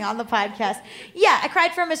laughing on the podcast. Yeah, I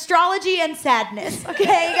cried from astrology and sadness.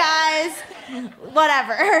 Okay, guys?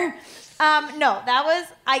 Whatever. No, that was,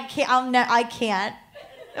 I can't.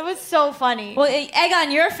 It was so funny. Well, egg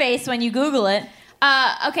on your face when you Google it.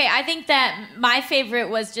 Okay, I think that my favorite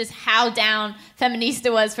was just how down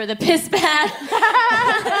Feminista was for the piss bath.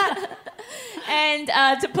 And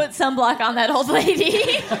to put sunblock on that old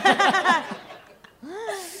lady.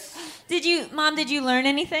 Mom, did you learn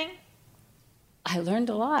anything? I learned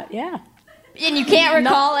a lot, yeah. And you can't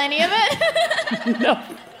recall any of it? No.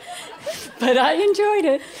 But I enjoyed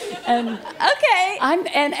it. And okay.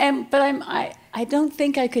 I don't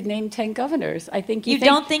think I could name 10 governors. I think you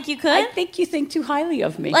don't think you could? I think you think too highly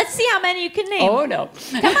of me. Let's see how many you can name. Oh, no.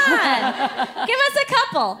 Come on. Give us a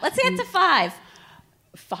couple. Let's get to 5.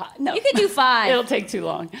 5. No. You could do 5. It'll take too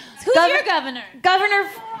long. Who's your governor? Governor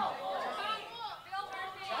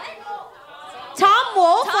Tom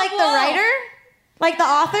Wolfe, like the writer? Like the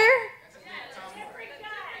author?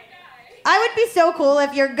 I would be so cool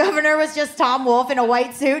if your governor was just Tom Wolfe in a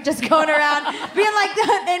white suit, just going around being like,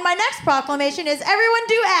 and my next proclamation is everyone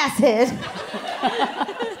do acid.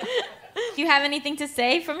 Do you have anything to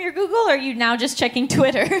say from your Google, or are you now just checking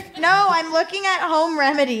Twitter? No, I'm looking at home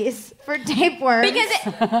remedies for tapeworms. Does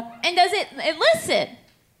it elicit?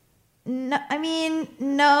 No, I mean,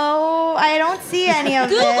 no, I don't see any of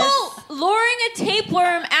this. Google luring a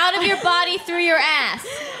tapeworm out of your body through your ass.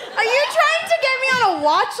 Are you trying to get me on a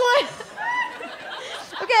watch list?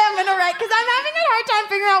 Okay, I'm gonna write, because I'm having a hard time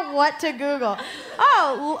figuring out what to Google.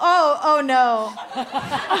 Oh no.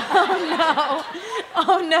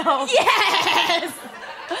 Oh no. Yes!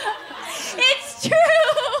 It's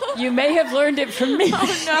true! You may have learned it from me.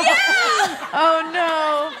 Oh no. Yeah! Oh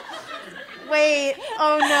no. Wait.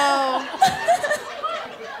 Oh no.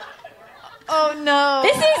 Oh no.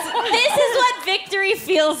 This is what victory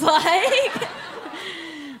feels like.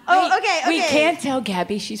 Oh, okay. We can't tell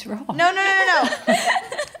Gabby she's wrong. No.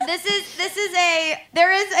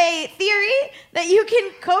 There is a theory that you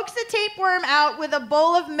can coax a tapeworm out with a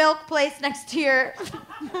bowl of milk placed next to your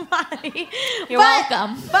body. You're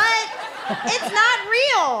welcome. But it's not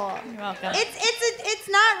real. You're welcome. It's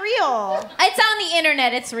not real. It's on the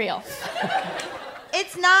internet. It's real.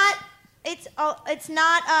 It's not.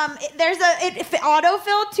 There's a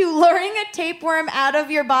autofill to luring a tapeworm out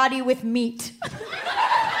of your body with meat.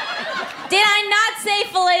 Did I not say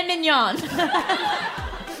filet mignon?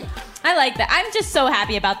 I like that. I'm just so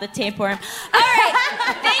happy about the tapeworm. All right.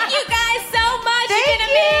 Thank you guys so much. You've been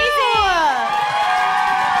amazing.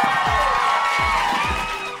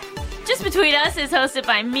 Just Between Us is hosted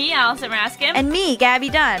by me, Allison Raskin. And me, Gabby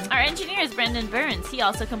Dunn. Our engineer is Brendan Burns. He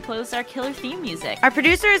also composed our killer theme music. Our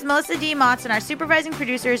producer is Melissa D. Motz, and our supervising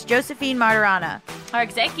producer is Josephine Martirana. Our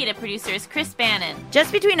executive producer is Chris Bannon.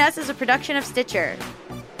 Just Between Us is a production of Stitcher.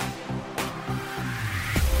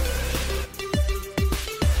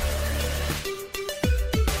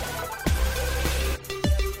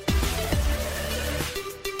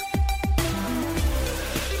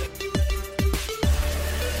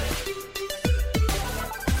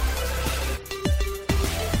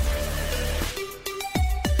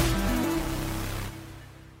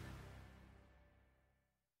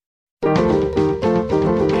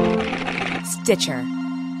 Stitcher.